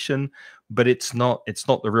imitation, but it's not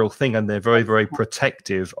the real thing, and they're very, very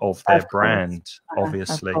protective of their brand,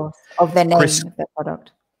 obviously, of their name, of their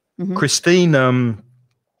product. Christine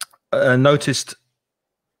noticed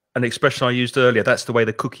an expression I used earlier. That's the way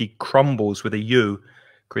the cookie crumbles, with a U,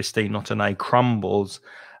 Christine, not an A, crumbles.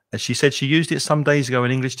 She said she used it some days ago.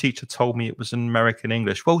 An English teacher told me it was an American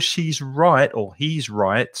English. Well, she's right, or he's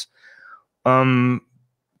right.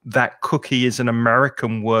 That cookie is an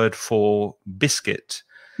American word for biscuit.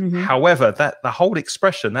 However, the whole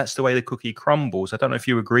expression, that's the way the cookie crumbles, I don't know if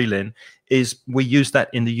you agree, Lynn, is we use that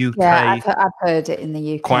in the UK. Yeah, I've heard it in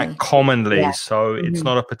the UK. Quite commonly. So it's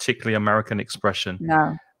not a particularly American expression.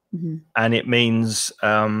 No. And it means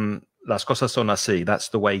las cosas son así. That's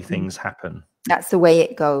the way things happen. That's the way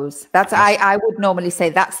it goes. That's I would normally say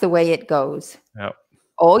that's the way it goes. Yep.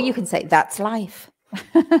 Or you can say that's life.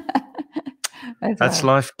 That's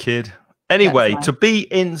life, kid. Anyway, to be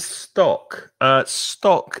in stock,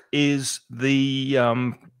 stock is the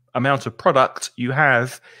amount of product you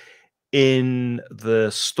have in the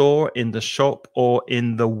store, in the shop, or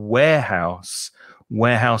in the warehouse.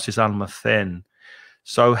 Warehouse is almacén.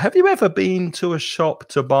 So have you ever been to a shop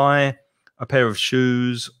to buy a pair of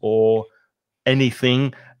shoes or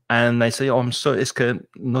anything, and they say, oh, I'm sorry, es que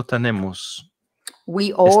no tenemos.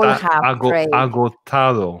 We all have,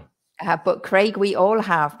 agotado. But Craig, we all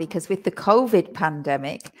have, because with the COVID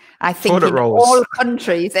pandemic, I think in all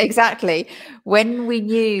countries, exactly, when we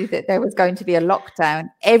knew that there was going to be a lockdown,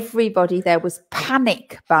 there was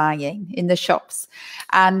panic buying in the shops.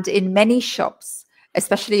 And in many shops,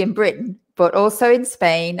 especially in Britain, but also in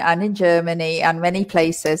Spain and in Germany and many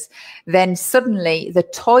places, then suddenly the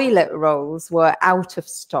toilet rolls were out of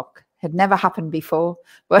stock. Had never happened before,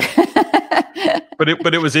 but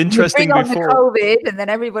but it was interesting you bring before on the COVID, and then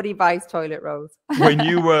everybody buys toilet rolls.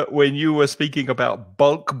 when you were speaking about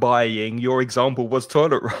bulk buying, your example was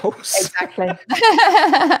toilet rolls. Exactly.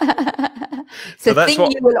 So that's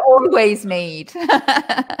thing you will always need.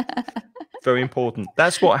 Very important.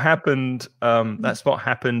 That's what happened. That's what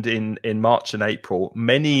happened in March and April.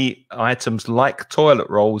 Many items like toilet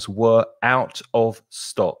rolls were out of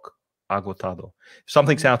stock. Agotado. If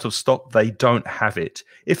something's out of stock, they don't have it.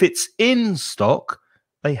 If it's in stock,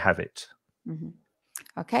 they have it.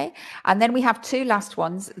 Okay. And then we have two last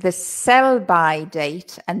ones, the sell-by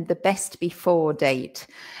date and the best before date.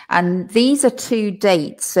 And these are two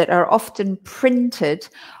dates that are often printed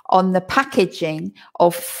on the packaging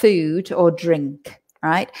of food or drink,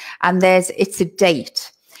 right? And it's a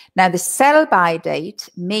date. Now, the sell-by date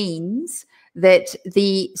means that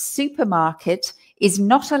the supermarket is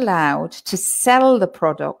not allowed to sell the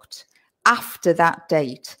product after that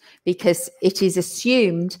date, because it is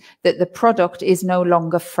assumed that the product is no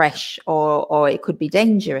longer fresh or it could be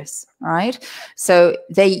dangerous, right? So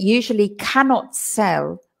they usually cannot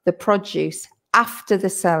sell the produce after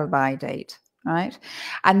the sell-by date, right?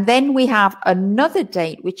 And then we have another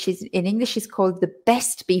date, which is in English is called the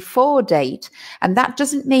best before date. And that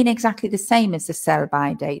doesn't mean exactly the same as the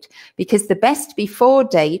sell-by date, because the best before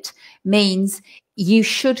date means you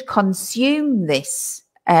should consume this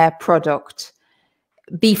product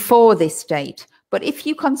before this date. But if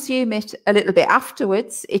you consume it a little bit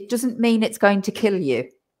afterwards, it doesn't mean it's going to kill you,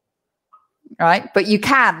 right? But you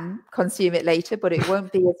can consume it later, but it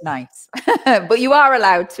won't be as nice. But you are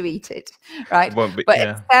allowed to eat it, right? But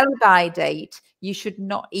at sell-by date, you should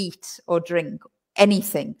not eat or drink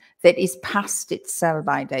anything that is past its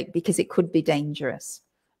sell-by date, because it could be dangerous.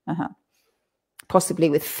 Possibly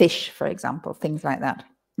with fish, for example, things like that.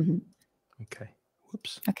 Okay.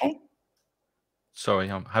 Whoops. Okay. Sorry,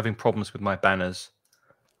 I'm having problems with my banners.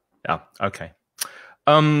 Yeah. Okay.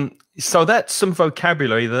 So that's some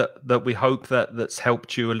vocabulary that we hope that's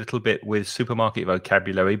helped you a little bit with supermarket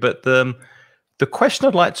vocabulary. But the question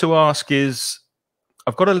I'd like to ask is,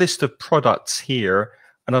 I've got a list of products here,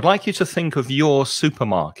 and I'd like you to think of your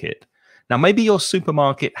supermarket. Now, maybe your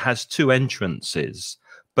supermarket has two entrances,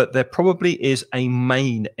 but there probably is a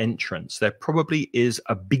main entrance. There probably is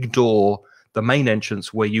a big door, the main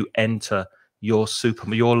entrance where you enter your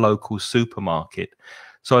local supermarket.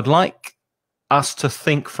 So I'd like us to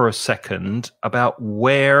think for a second about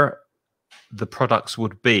where the products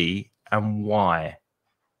would be and why.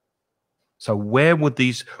 So where would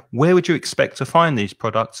you expect to find these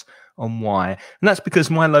products and why? And that's because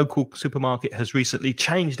my local supermarket has recently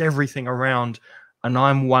changed everything around, and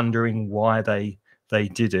I'm wondering why they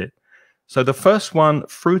did it. So the first one,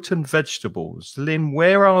 fruit and vegetables. Lynn,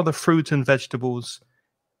 where are the fruit and vegetables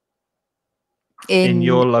in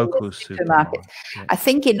your local supermarket? Yeah. I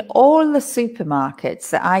think in all the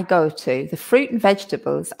supermarkets that I go to, the fruit and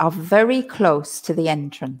vegetables are very close to the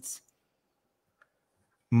entrance.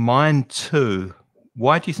 Mine too.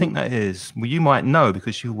 Why do you think that is? Well, you might know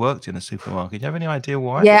because you worked in a supermarket. Do you have any idea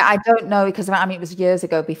why? Yeah, I don't know, because I mean, it was years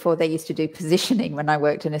ago before they used to do positioning when I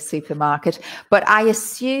worked in a supermarket. But I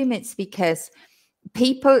assume it's because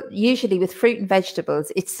people usually with fruit and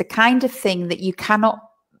vegetables, it's the kind of thing that you cannot,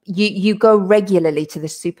 you go regularly to the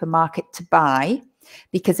supermarket to buy,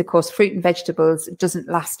 because of course fruit and vegetables doesn't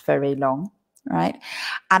last very long. Right.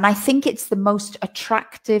 And I think it's the most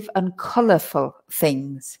attractive and colorful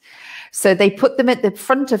things. So they put them at the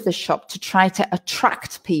front of the shop to try to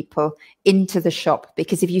attract people into the shop,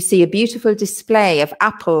 because if you see a beautiful display of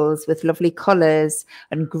apples with lovely colors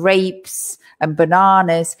and grapes and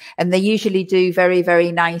bananas, and they usually do very,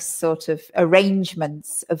 very nice sort of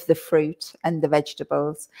arrangements of the fruit and the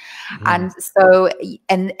vegetables. And so,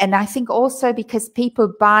 and I think also because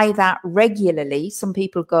people buy that regularly, some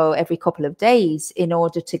people go every couple of days in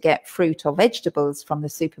order to get fruit or vegetables from the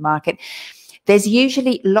supermarket. There's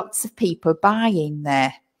usually lots of people buying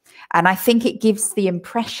there. And I think it gives the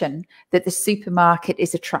impression that the supermarket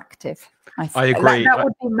is attractive. I agree. That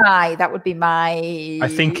would be my. I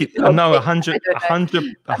think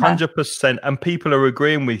 100%. And people are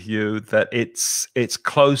agreeing with you that it's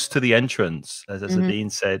close to the entrance, as Adine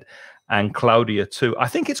said, and Claudia too. I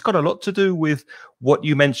think it's got a lot to do with what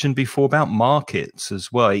you mentioned before about markets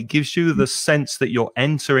as well. It gives you the sense that you're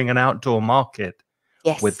entering an outdoor market.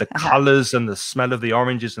 Yes, with the colors and the smell of the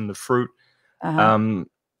oranges and the fruit.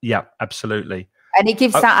 Yeah, absolutely. And it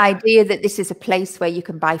gives that idea that this is a place where you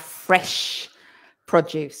can buy fresh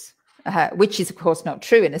produce. which is of course not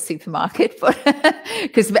true in a supermarket, but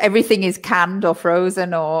because everything is canned or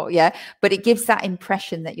frozen or but it gives that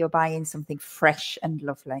impression that you're buying something fresh and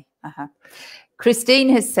lovely. Christine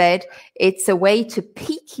has said it's a way to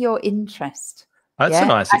pique your interest. That's a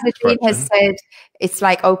nice expression. Christine has said it's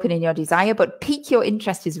like opening your desire, but pique your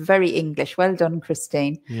interest is very English. Well done,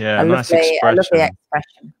 Christine. Yeah, nice expression. A lovely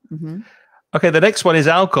expression. Okay, the next one is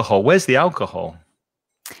alcohol. Where's the alcohol?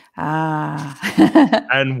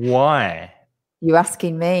 And why? You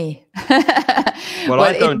asking me? Well,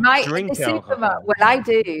 I don't drink alcohol. Well, I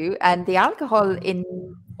do, and the alcohol in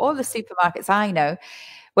all the supermarkets I know,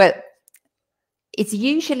 well, it's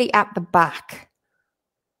usually at the back.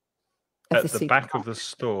 At the back of the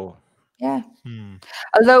store. Yeah.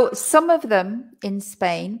 Although some of them in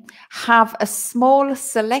Spain have a small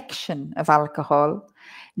selection of alcohol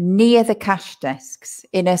near the cash desks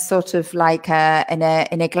in a sort of like in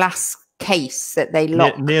a glass case that they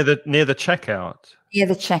lock near the checkout. Near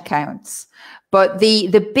the checkouts. But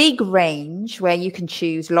the big range where you can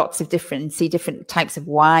choose lots of different types of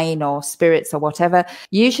wine or spirits or whatever,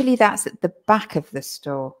 usually that's at the back of the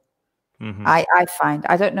store. I find.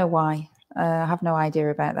 I don't know why. I have no idea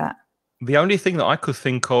about that. The only thing that I could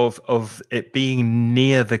think of it being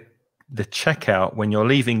near the checkout when you're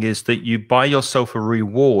leaving is that you buy yourself a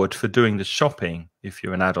reward for doing the shopping. If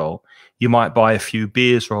you're an adult, you might buy a few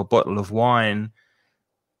beers or a bottle of wine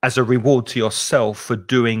as a reward to yourself for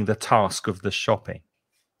doing the task of the shopping.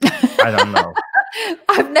 I don't know.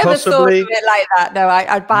 I've never thought of it like that. No,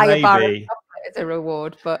 I'd buy a bar of chocolate as a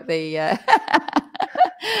reward, but the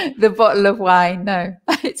the bottle of wine, no,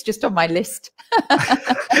 it's just on my list.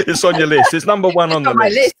 It's on your list. It's number one on the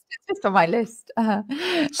list. It's just on my list.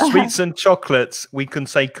 Sweets and chocolates. We can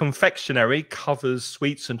say confectionery covers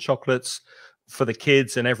sweets and chocolates for the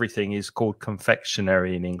kids, and everything is called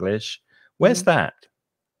confectionery in English. Where's that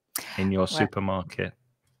in your supermarket?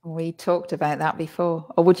 We talked about that before.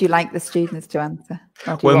 Or would you like the students to answer?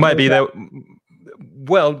 Well, maybe they're...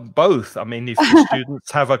 Well, both. I mean, if the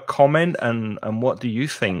students have a comment, and what do you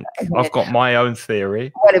think? I've got my own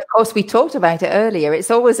theory. Well, of course, we talked about it earlier. It's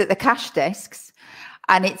always at the cash desks.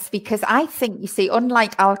 And it's because I think, you see,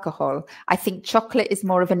 unlike alcohol, I think chocolate is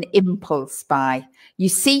more of an impulse buy. You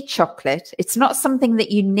see chocolate, it's not something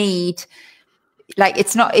that you need. Like,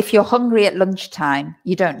 it's not, if you're hungry at lunchtime,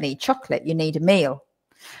 you don't need chocolate, you need a meal.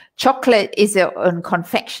 Chocolate is on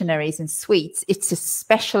confectionaries and sweets. It's a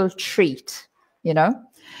special treat. You know,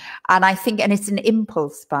 and I think, and it's an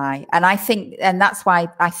impulse buy, and I think, and that's why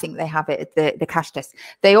I think they have it at the cash desk.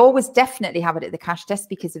 They always definitely have it at the cash desk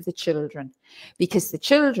because of the children, because the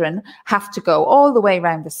children have to go all the way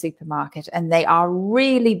around the supermarket, and they are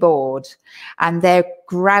really bored, and they're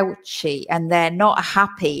grouchy, and they're not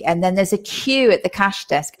happy, and then there's a queue at the cash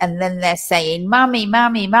desk, and then they're saying, "Mummy,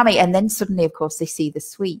 mummy, mummy," and then suddenly, of course, they see the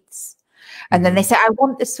sweets, and then they say, "I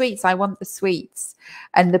want the sweets, I want the sweets,"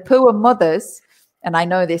 and the poor mothers. And I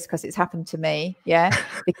know this because it's happened to me. Yeah.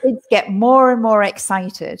 The kids get more and more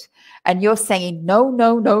excited, and you're saying, no,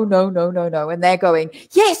 no, no, no, no, no, no. And they're going,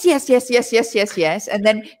 yes, yes, yes, yes, yes, yes, yes. And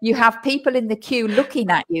then you have people in the queue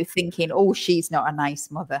looking at you thinking, oh, she's not a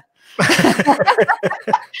nice mother.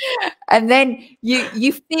 And then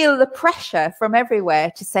you feel the pressure from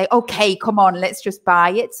everywhere to say, okay, come on, let's just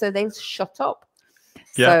buy it. So they'll shut up.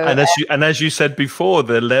 Yeah, so, and as you said before,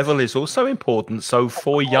 the level is also important. So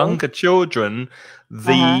for younger children,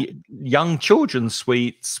 the young children's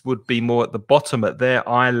sweets would be more at the bottom at their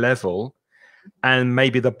eye level, and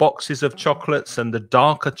maybe the boxes of chocolates and the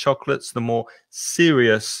darker chocolates, the more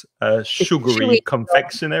serious, sugary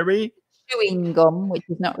confectionery. Chewing gum, which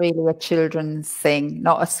is not really a children's thing,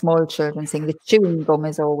 not a small children's thing. The chewing gum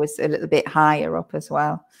is always a little bit higher up as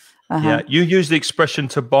well. Yeah, you use the expression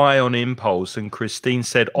to buy on impulse, and Christine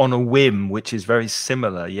said on a whim, which is very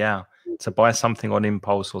similar. Yeah, to buy something on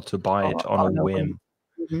impulse or to buy it on a whim.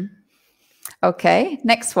 Okay,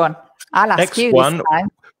 next one. I'll ask you this time.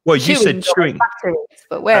 Well, you said chewing.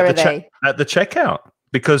 But where are they? At the checkout,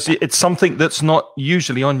 because it's something that's not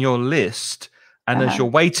usually on your list. And as you're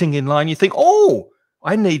waiting in line, you think, oh,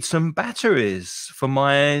 I need some batteries for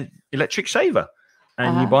my electric shaver.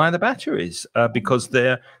 And you buy the batteries because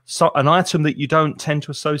they're an item that you don't tend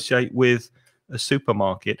to associate with a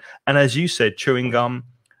supermarket. And as you said, chewing gum,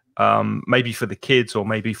 maybe for the kids or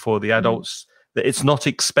maybe for the adults, that it's not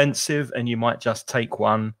expensive, and you might just take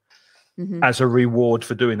one as a reward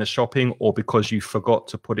for doing the shopping or because you forgot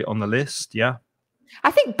to put it on the list. Yeah. I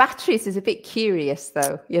think batteries is a bit curious,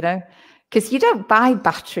 though, you know, because you don't buy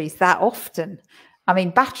batteries that often. I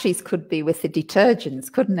mean, batteries could be with the detergents,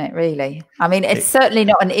 couldn't it, really? I mean, it's certainly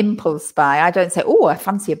not an impulse buy. I don't say, oh, I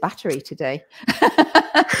fancy a battery today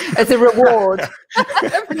as a reward.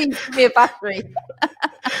 Please give me a battery.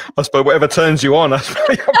 I suppose whatever turns you on.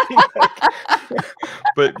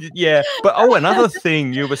 But yeah, but another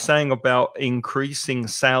thing you were saying about increasing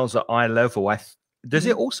sales at eye level, does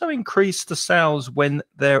it also increase the sales when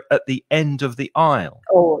they're at the end of the aisle?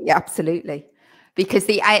 Oh, yeah, absolutely. Because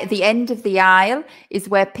the end of the aisle is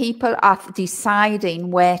where people are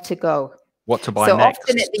deciding where to go. What to buy so next.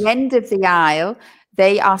 Often at the end of the aisle,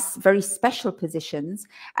 they are very special positions,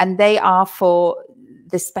 and they are for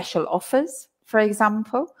the special offers, for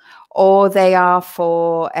example, or they are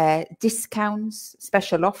for discounts,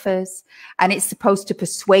 special offers, and it's supposed to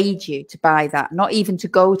persuade you to buy that, not even to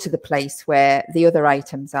go to the place where the other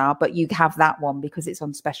items are, but you have that one because it's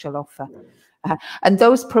on special offer. And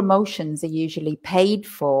those promotions are usually paid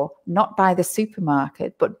for not by the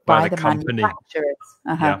supermarket, but by the manufacturers.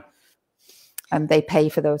 Yeah. And they pay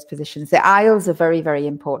for those positions. The aisles are very, very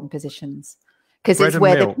important positions because it's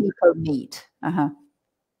where the people meet.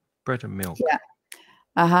 Bread and milk.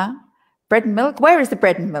 Yeah. Bread and milk. Where is the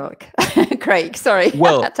bread and milk, Craig? Sorry.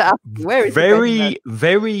 Well, where is very,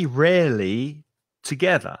 very rarely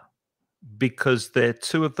together, because they're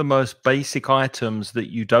two of the most basic items that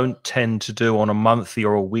you don't tend to do on a monthly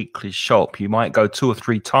or a weekly shop. You might go 2 or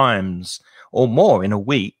 3 times or more in a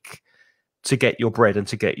week to get your bread and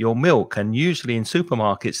to get your milk. And usually in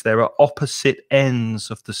supermarkets, there are opposite ends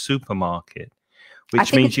of the supermarket,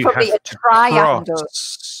 which means you have to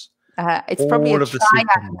cross. It's probably a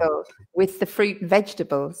triangle with the fruit and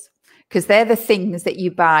vegetables, because they're the things that you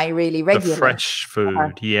buy really regularly. The fresh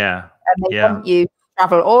food, yeah. And they want you to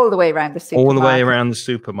travel all the way around the supermarket. All the way around the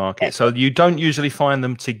supermarket. So you don't usually find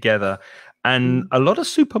them together. And a lot of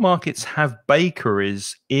supermarkets have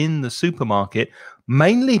bakeries in the supermarket,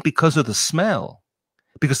 mainly because of the smell,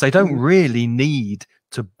 because they don't really need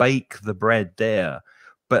to bake the bread there.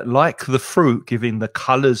 But like the fruit, giving the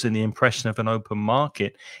colors and the impression of an open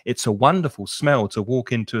market, it's a wonderful smell to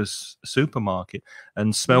walk into a supermarket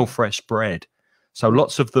and smell fresh bread. So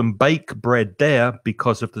lots of them bake bread there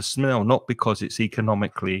because of the smell, not because it's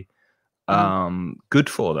economically good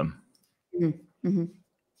for them.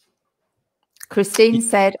 Christine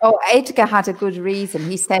said, Edgar had a good reason.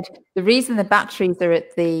 He said the reason the batteries are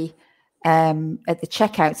at the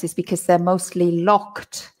checkouts is because they're mostly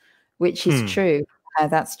locked, which is true.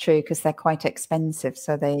 That's true, because they're quite expensive,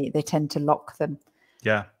 so they tend to lock them.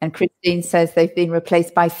 Yeah. And Christine says they've been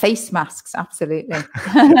replaced by face masks. Absolutely.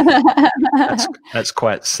 That's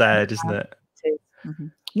quite sad, isn't it?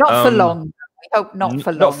 Not for long. We hope not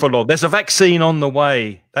for long. Not for long. There's a vaccine on the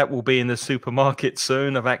way. That will be in the supermarket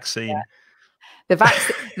soon, a vaccine. Yeah.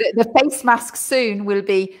 The face mask soon will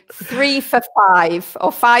be 3 for 5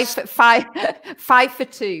 or 5 for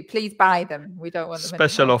 2. Please buy them. We don't want them.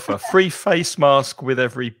 Special offer: free face mask with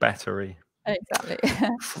every battery. Exactly.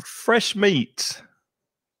 Fresh meat.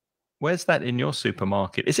 Where's that in your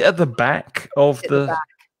supermarket? Is it at the back of the?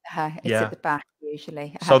 Back. It's at the back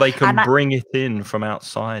usually. So they can bring it in from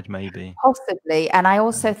outside, maybe. Possibly. And I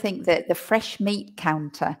also think that the fresh meat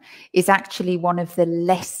counter is actually one of the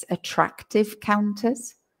less attractive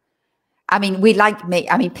counters. I mean, we like meat.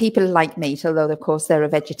 I mean, people like meat, although of course there are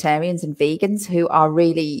vegetarians and vegans who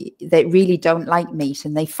really don't like meat,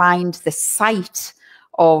 and they find the sight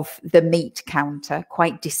of the meat counter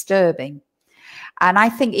quite disturbing. And I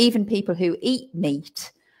think even people who eat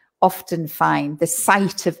meat often find the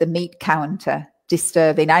sight of the meat counter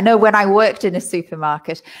disturbing. I know when I worked in a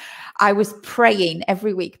supermarket, I was praying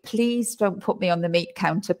every week, please don't put me on the meat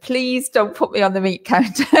counter. Please don't put me on the meat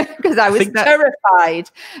counter, because I was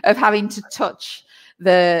terrified of having to touch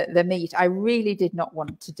the meat. I really did not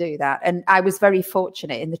want to do that. And I was very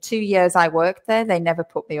fortunate. In the 2 years I worked there, they never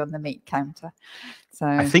put me on the meat counter. So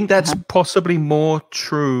I think that's possibly more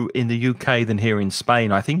true in the UK than here in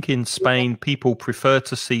Spain. I think in Spain, people prefer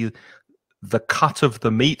to see the cut of the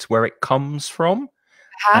meat where it comes from,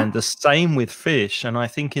 and the same with fish. And I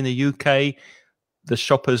think in the UK, the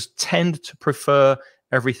shoppers tend to prefer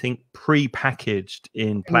everything pre-packaged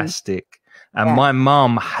in plastic. And my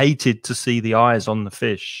mum hated to see the eyes on the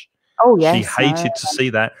fish. Oh, yes. She hated to see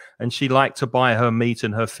that. And she liked to buy her meat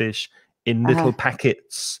and her fish in little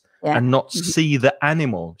packets. And not see the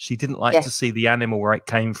animal. She didn't like to see the animal where it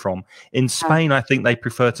came from. In Spain, I think they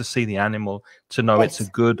prefer to see the animal to know it's a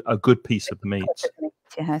good piece of meat.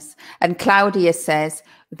 Yes. And Claudia says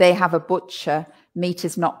they have a butcher. Meat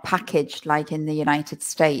is not packaged like in the United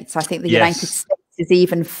States. I think the United States is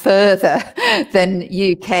even further than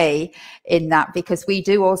UK in that, because we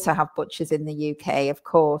do also have butchers in the UK, of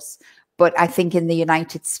course. But I think in the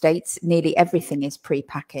United States, nearly everything is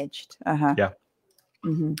pre-packaged. Yeah.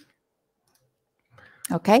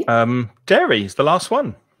 Okay. Dairy is the last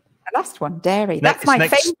one. The last one, dairy. That's my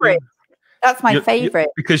favorite. That's my favorite.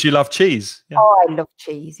 Because you love cheese. Yeah. Oh, I love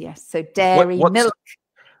cheese, yes. So dairy,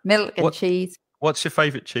 milk and cheese. What's your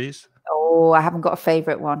favorite cheese? Oh, I haven't got a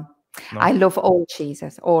favorite one. No. I love all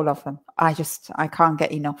cheeses, all of them. I can't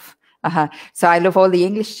get enough. So I love all the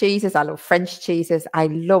English cheeses. I love French cheeses. I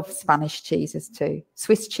love Spanish cheeses too.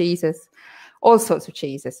 Swiss cheeses, all sorts of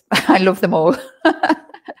cheeses. I love them all.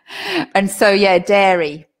 And so, yeah,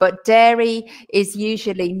 dairy. But dairy is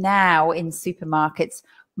usually now in supermarkets.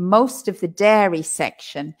 Most of the dairy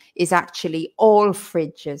section is actually all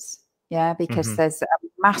fridges. Yeah, because there's a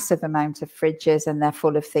massive amount of fridges and they're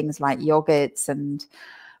full of things like yogurts and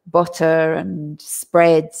butter and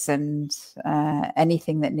spreads and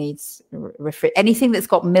anything that needs anything that's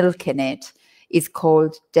got milk in it is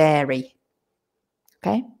called dairy.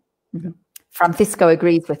 Okay. Francisco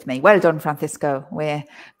agrees with me. Well done, Francisco. We're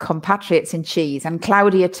compatriots in cheese, and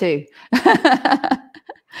Claudia too.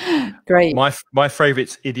 Great. My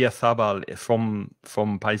favorite's Idiazabal from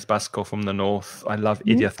País Vasco, from the north. I love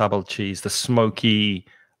Idiazabal cheese, the smoky,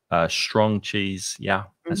 strong cheese. Yeah,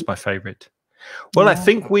 that's my favorite. Well, I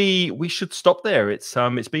think we should stop there. It's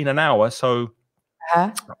been an hour, so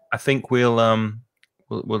I think we'll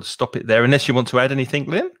stop it there. Unless you want to add anything,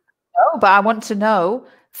 Lynn? No, but I want to know,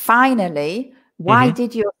 finally, why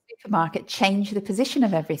did your supermarket change the position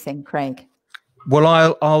of everything, Craig?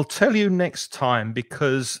 Well, I'll tell you next time,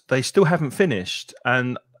 because they still haven't finished,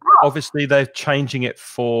 and obviously they're changing it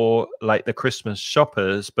for like the Christmas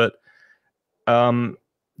shoppers, but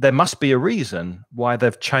there must be a reason why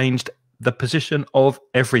they've changed the position of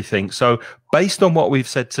everything. So based on what we've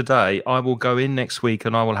said today, I will go in next week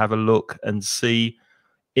and I will have a look and see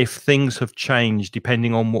if things have changed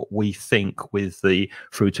depending on what we think, with the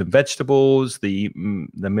fruit and vegetables, the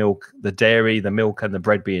milk, the dairy, the milk and the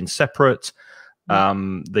bread being separate,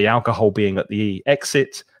 the alcohol being at the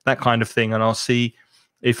exit, that kind of thing. And I'll see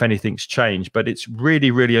if anything's changed. But it's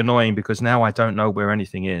really, really annoying because now I don't know where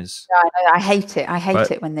anything is. I hate it. I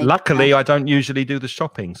hate it when they... Luckily, I don't usually do the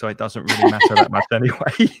shopping, so it doesn't really matter that much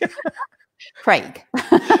anyway. Craig.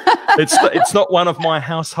 It's not one of my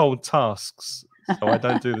household tasks, so I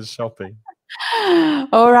don't do the shopping.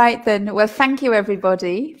 All right, then. Well, thank you,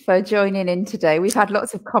 everybody, for joining in today. We've had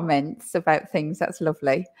lots of comments about things. That's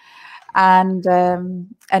lovely. And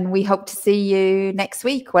we hope to see you next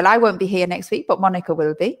week. Well, I won't be here next week, but Monica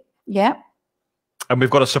will be. Yeah. And we've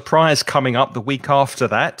got a surprise coming up the week after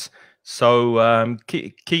that. So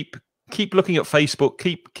keep looking at Facebook.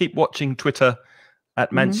 Keep watching Twitter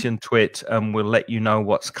at Mansion Twit, and we'll let you know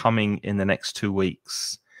what's coming in the next 2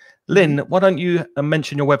 weeks. Lynn, why don't you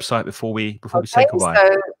mention your website before we say goodbye?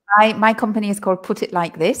 So my company is called Put It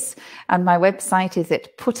Like This, and my website is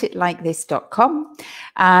at putitlikethis.com.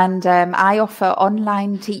 And I offer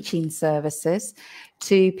online teaching services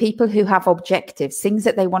to people who have objectives, things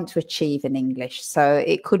that they want to achieve in English. So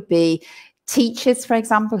it could be teachers, for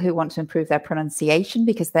example, who want to improve their pronunciation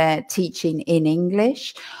because they're teaching in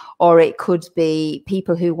English, or it could be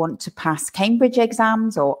people who want to pass Cambridge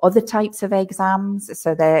exams or other types of exams.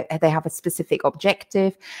 So they have a specific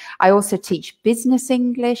objective. I also teach business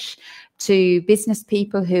English to business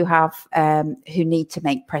people who have who need to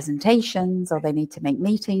make presentations or they need to make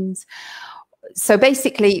meetings. So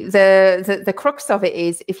basically, the crux of it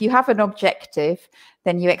is, if you have an objective,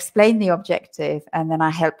 then you explain the objective, and then I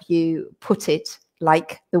help you put it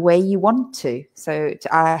like the way you want to. So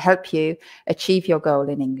I help you achieve your goal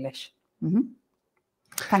in English.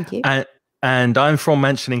 Thank you. And I'm from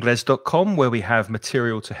mansioningles.com, where we have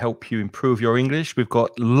material to help you improve your English. We've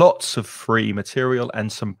got lots of free material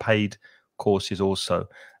and some paid courses also.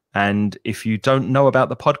 And if you don't know about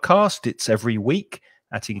the podcast, it's every week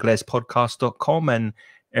at inglespodcast.com and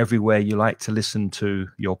everywhere you like to listen to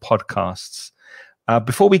your podcasts.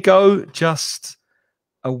 Before we go, just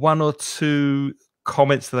one or two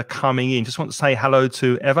comments that are coming in. Just want to say hello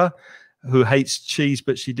to Eva, who hates cheese,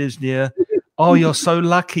 but she lives near. Oh, you're so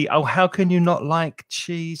lucky. Oh, how can you not like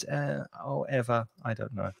cheese? Oh, Eva, I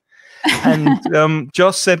don't know. And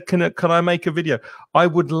Josh said, can I make a video? I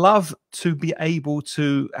would love to be able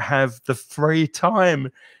to have the free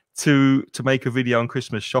time to make a video on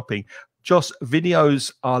Christmas shopping. Josh,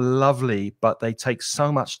 videos are lovely, but they take so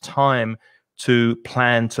much time to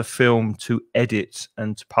plan, to film, to edit,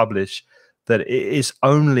 and to publish, that it is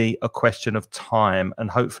only a question of time.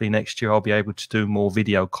 And hopefully next year I'll be able to do more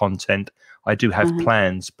video content. I do have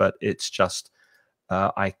plans, but it's just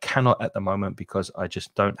I cannot at the moment because I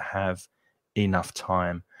just don't have enough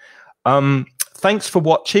time. thanks for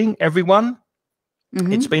watching, everyone.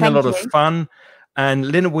 It's been a lot of fun. And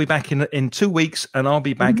Lynn will be back in 2 weeks, and I'll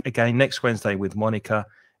be back again next Wednesday with Monica.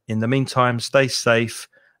 In the meantime, stay safe.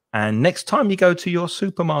 And next time you go to your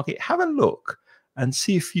supermarket, have a look and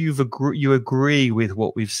see if you agree with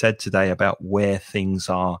what we've said today about where things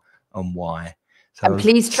are and why. So, and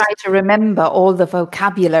please try to remember all the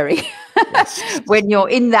vocabulary when you're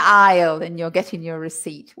in the aisle and you're getting your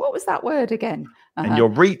receipt. What was that word again? And you're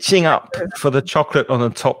reaching up for the chocolate on the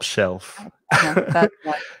top shelf. That's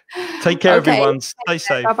right. Take care, everyone. Stay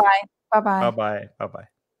safe. Bye-bye. Bye-bye. Bye-bye. Bye-bye.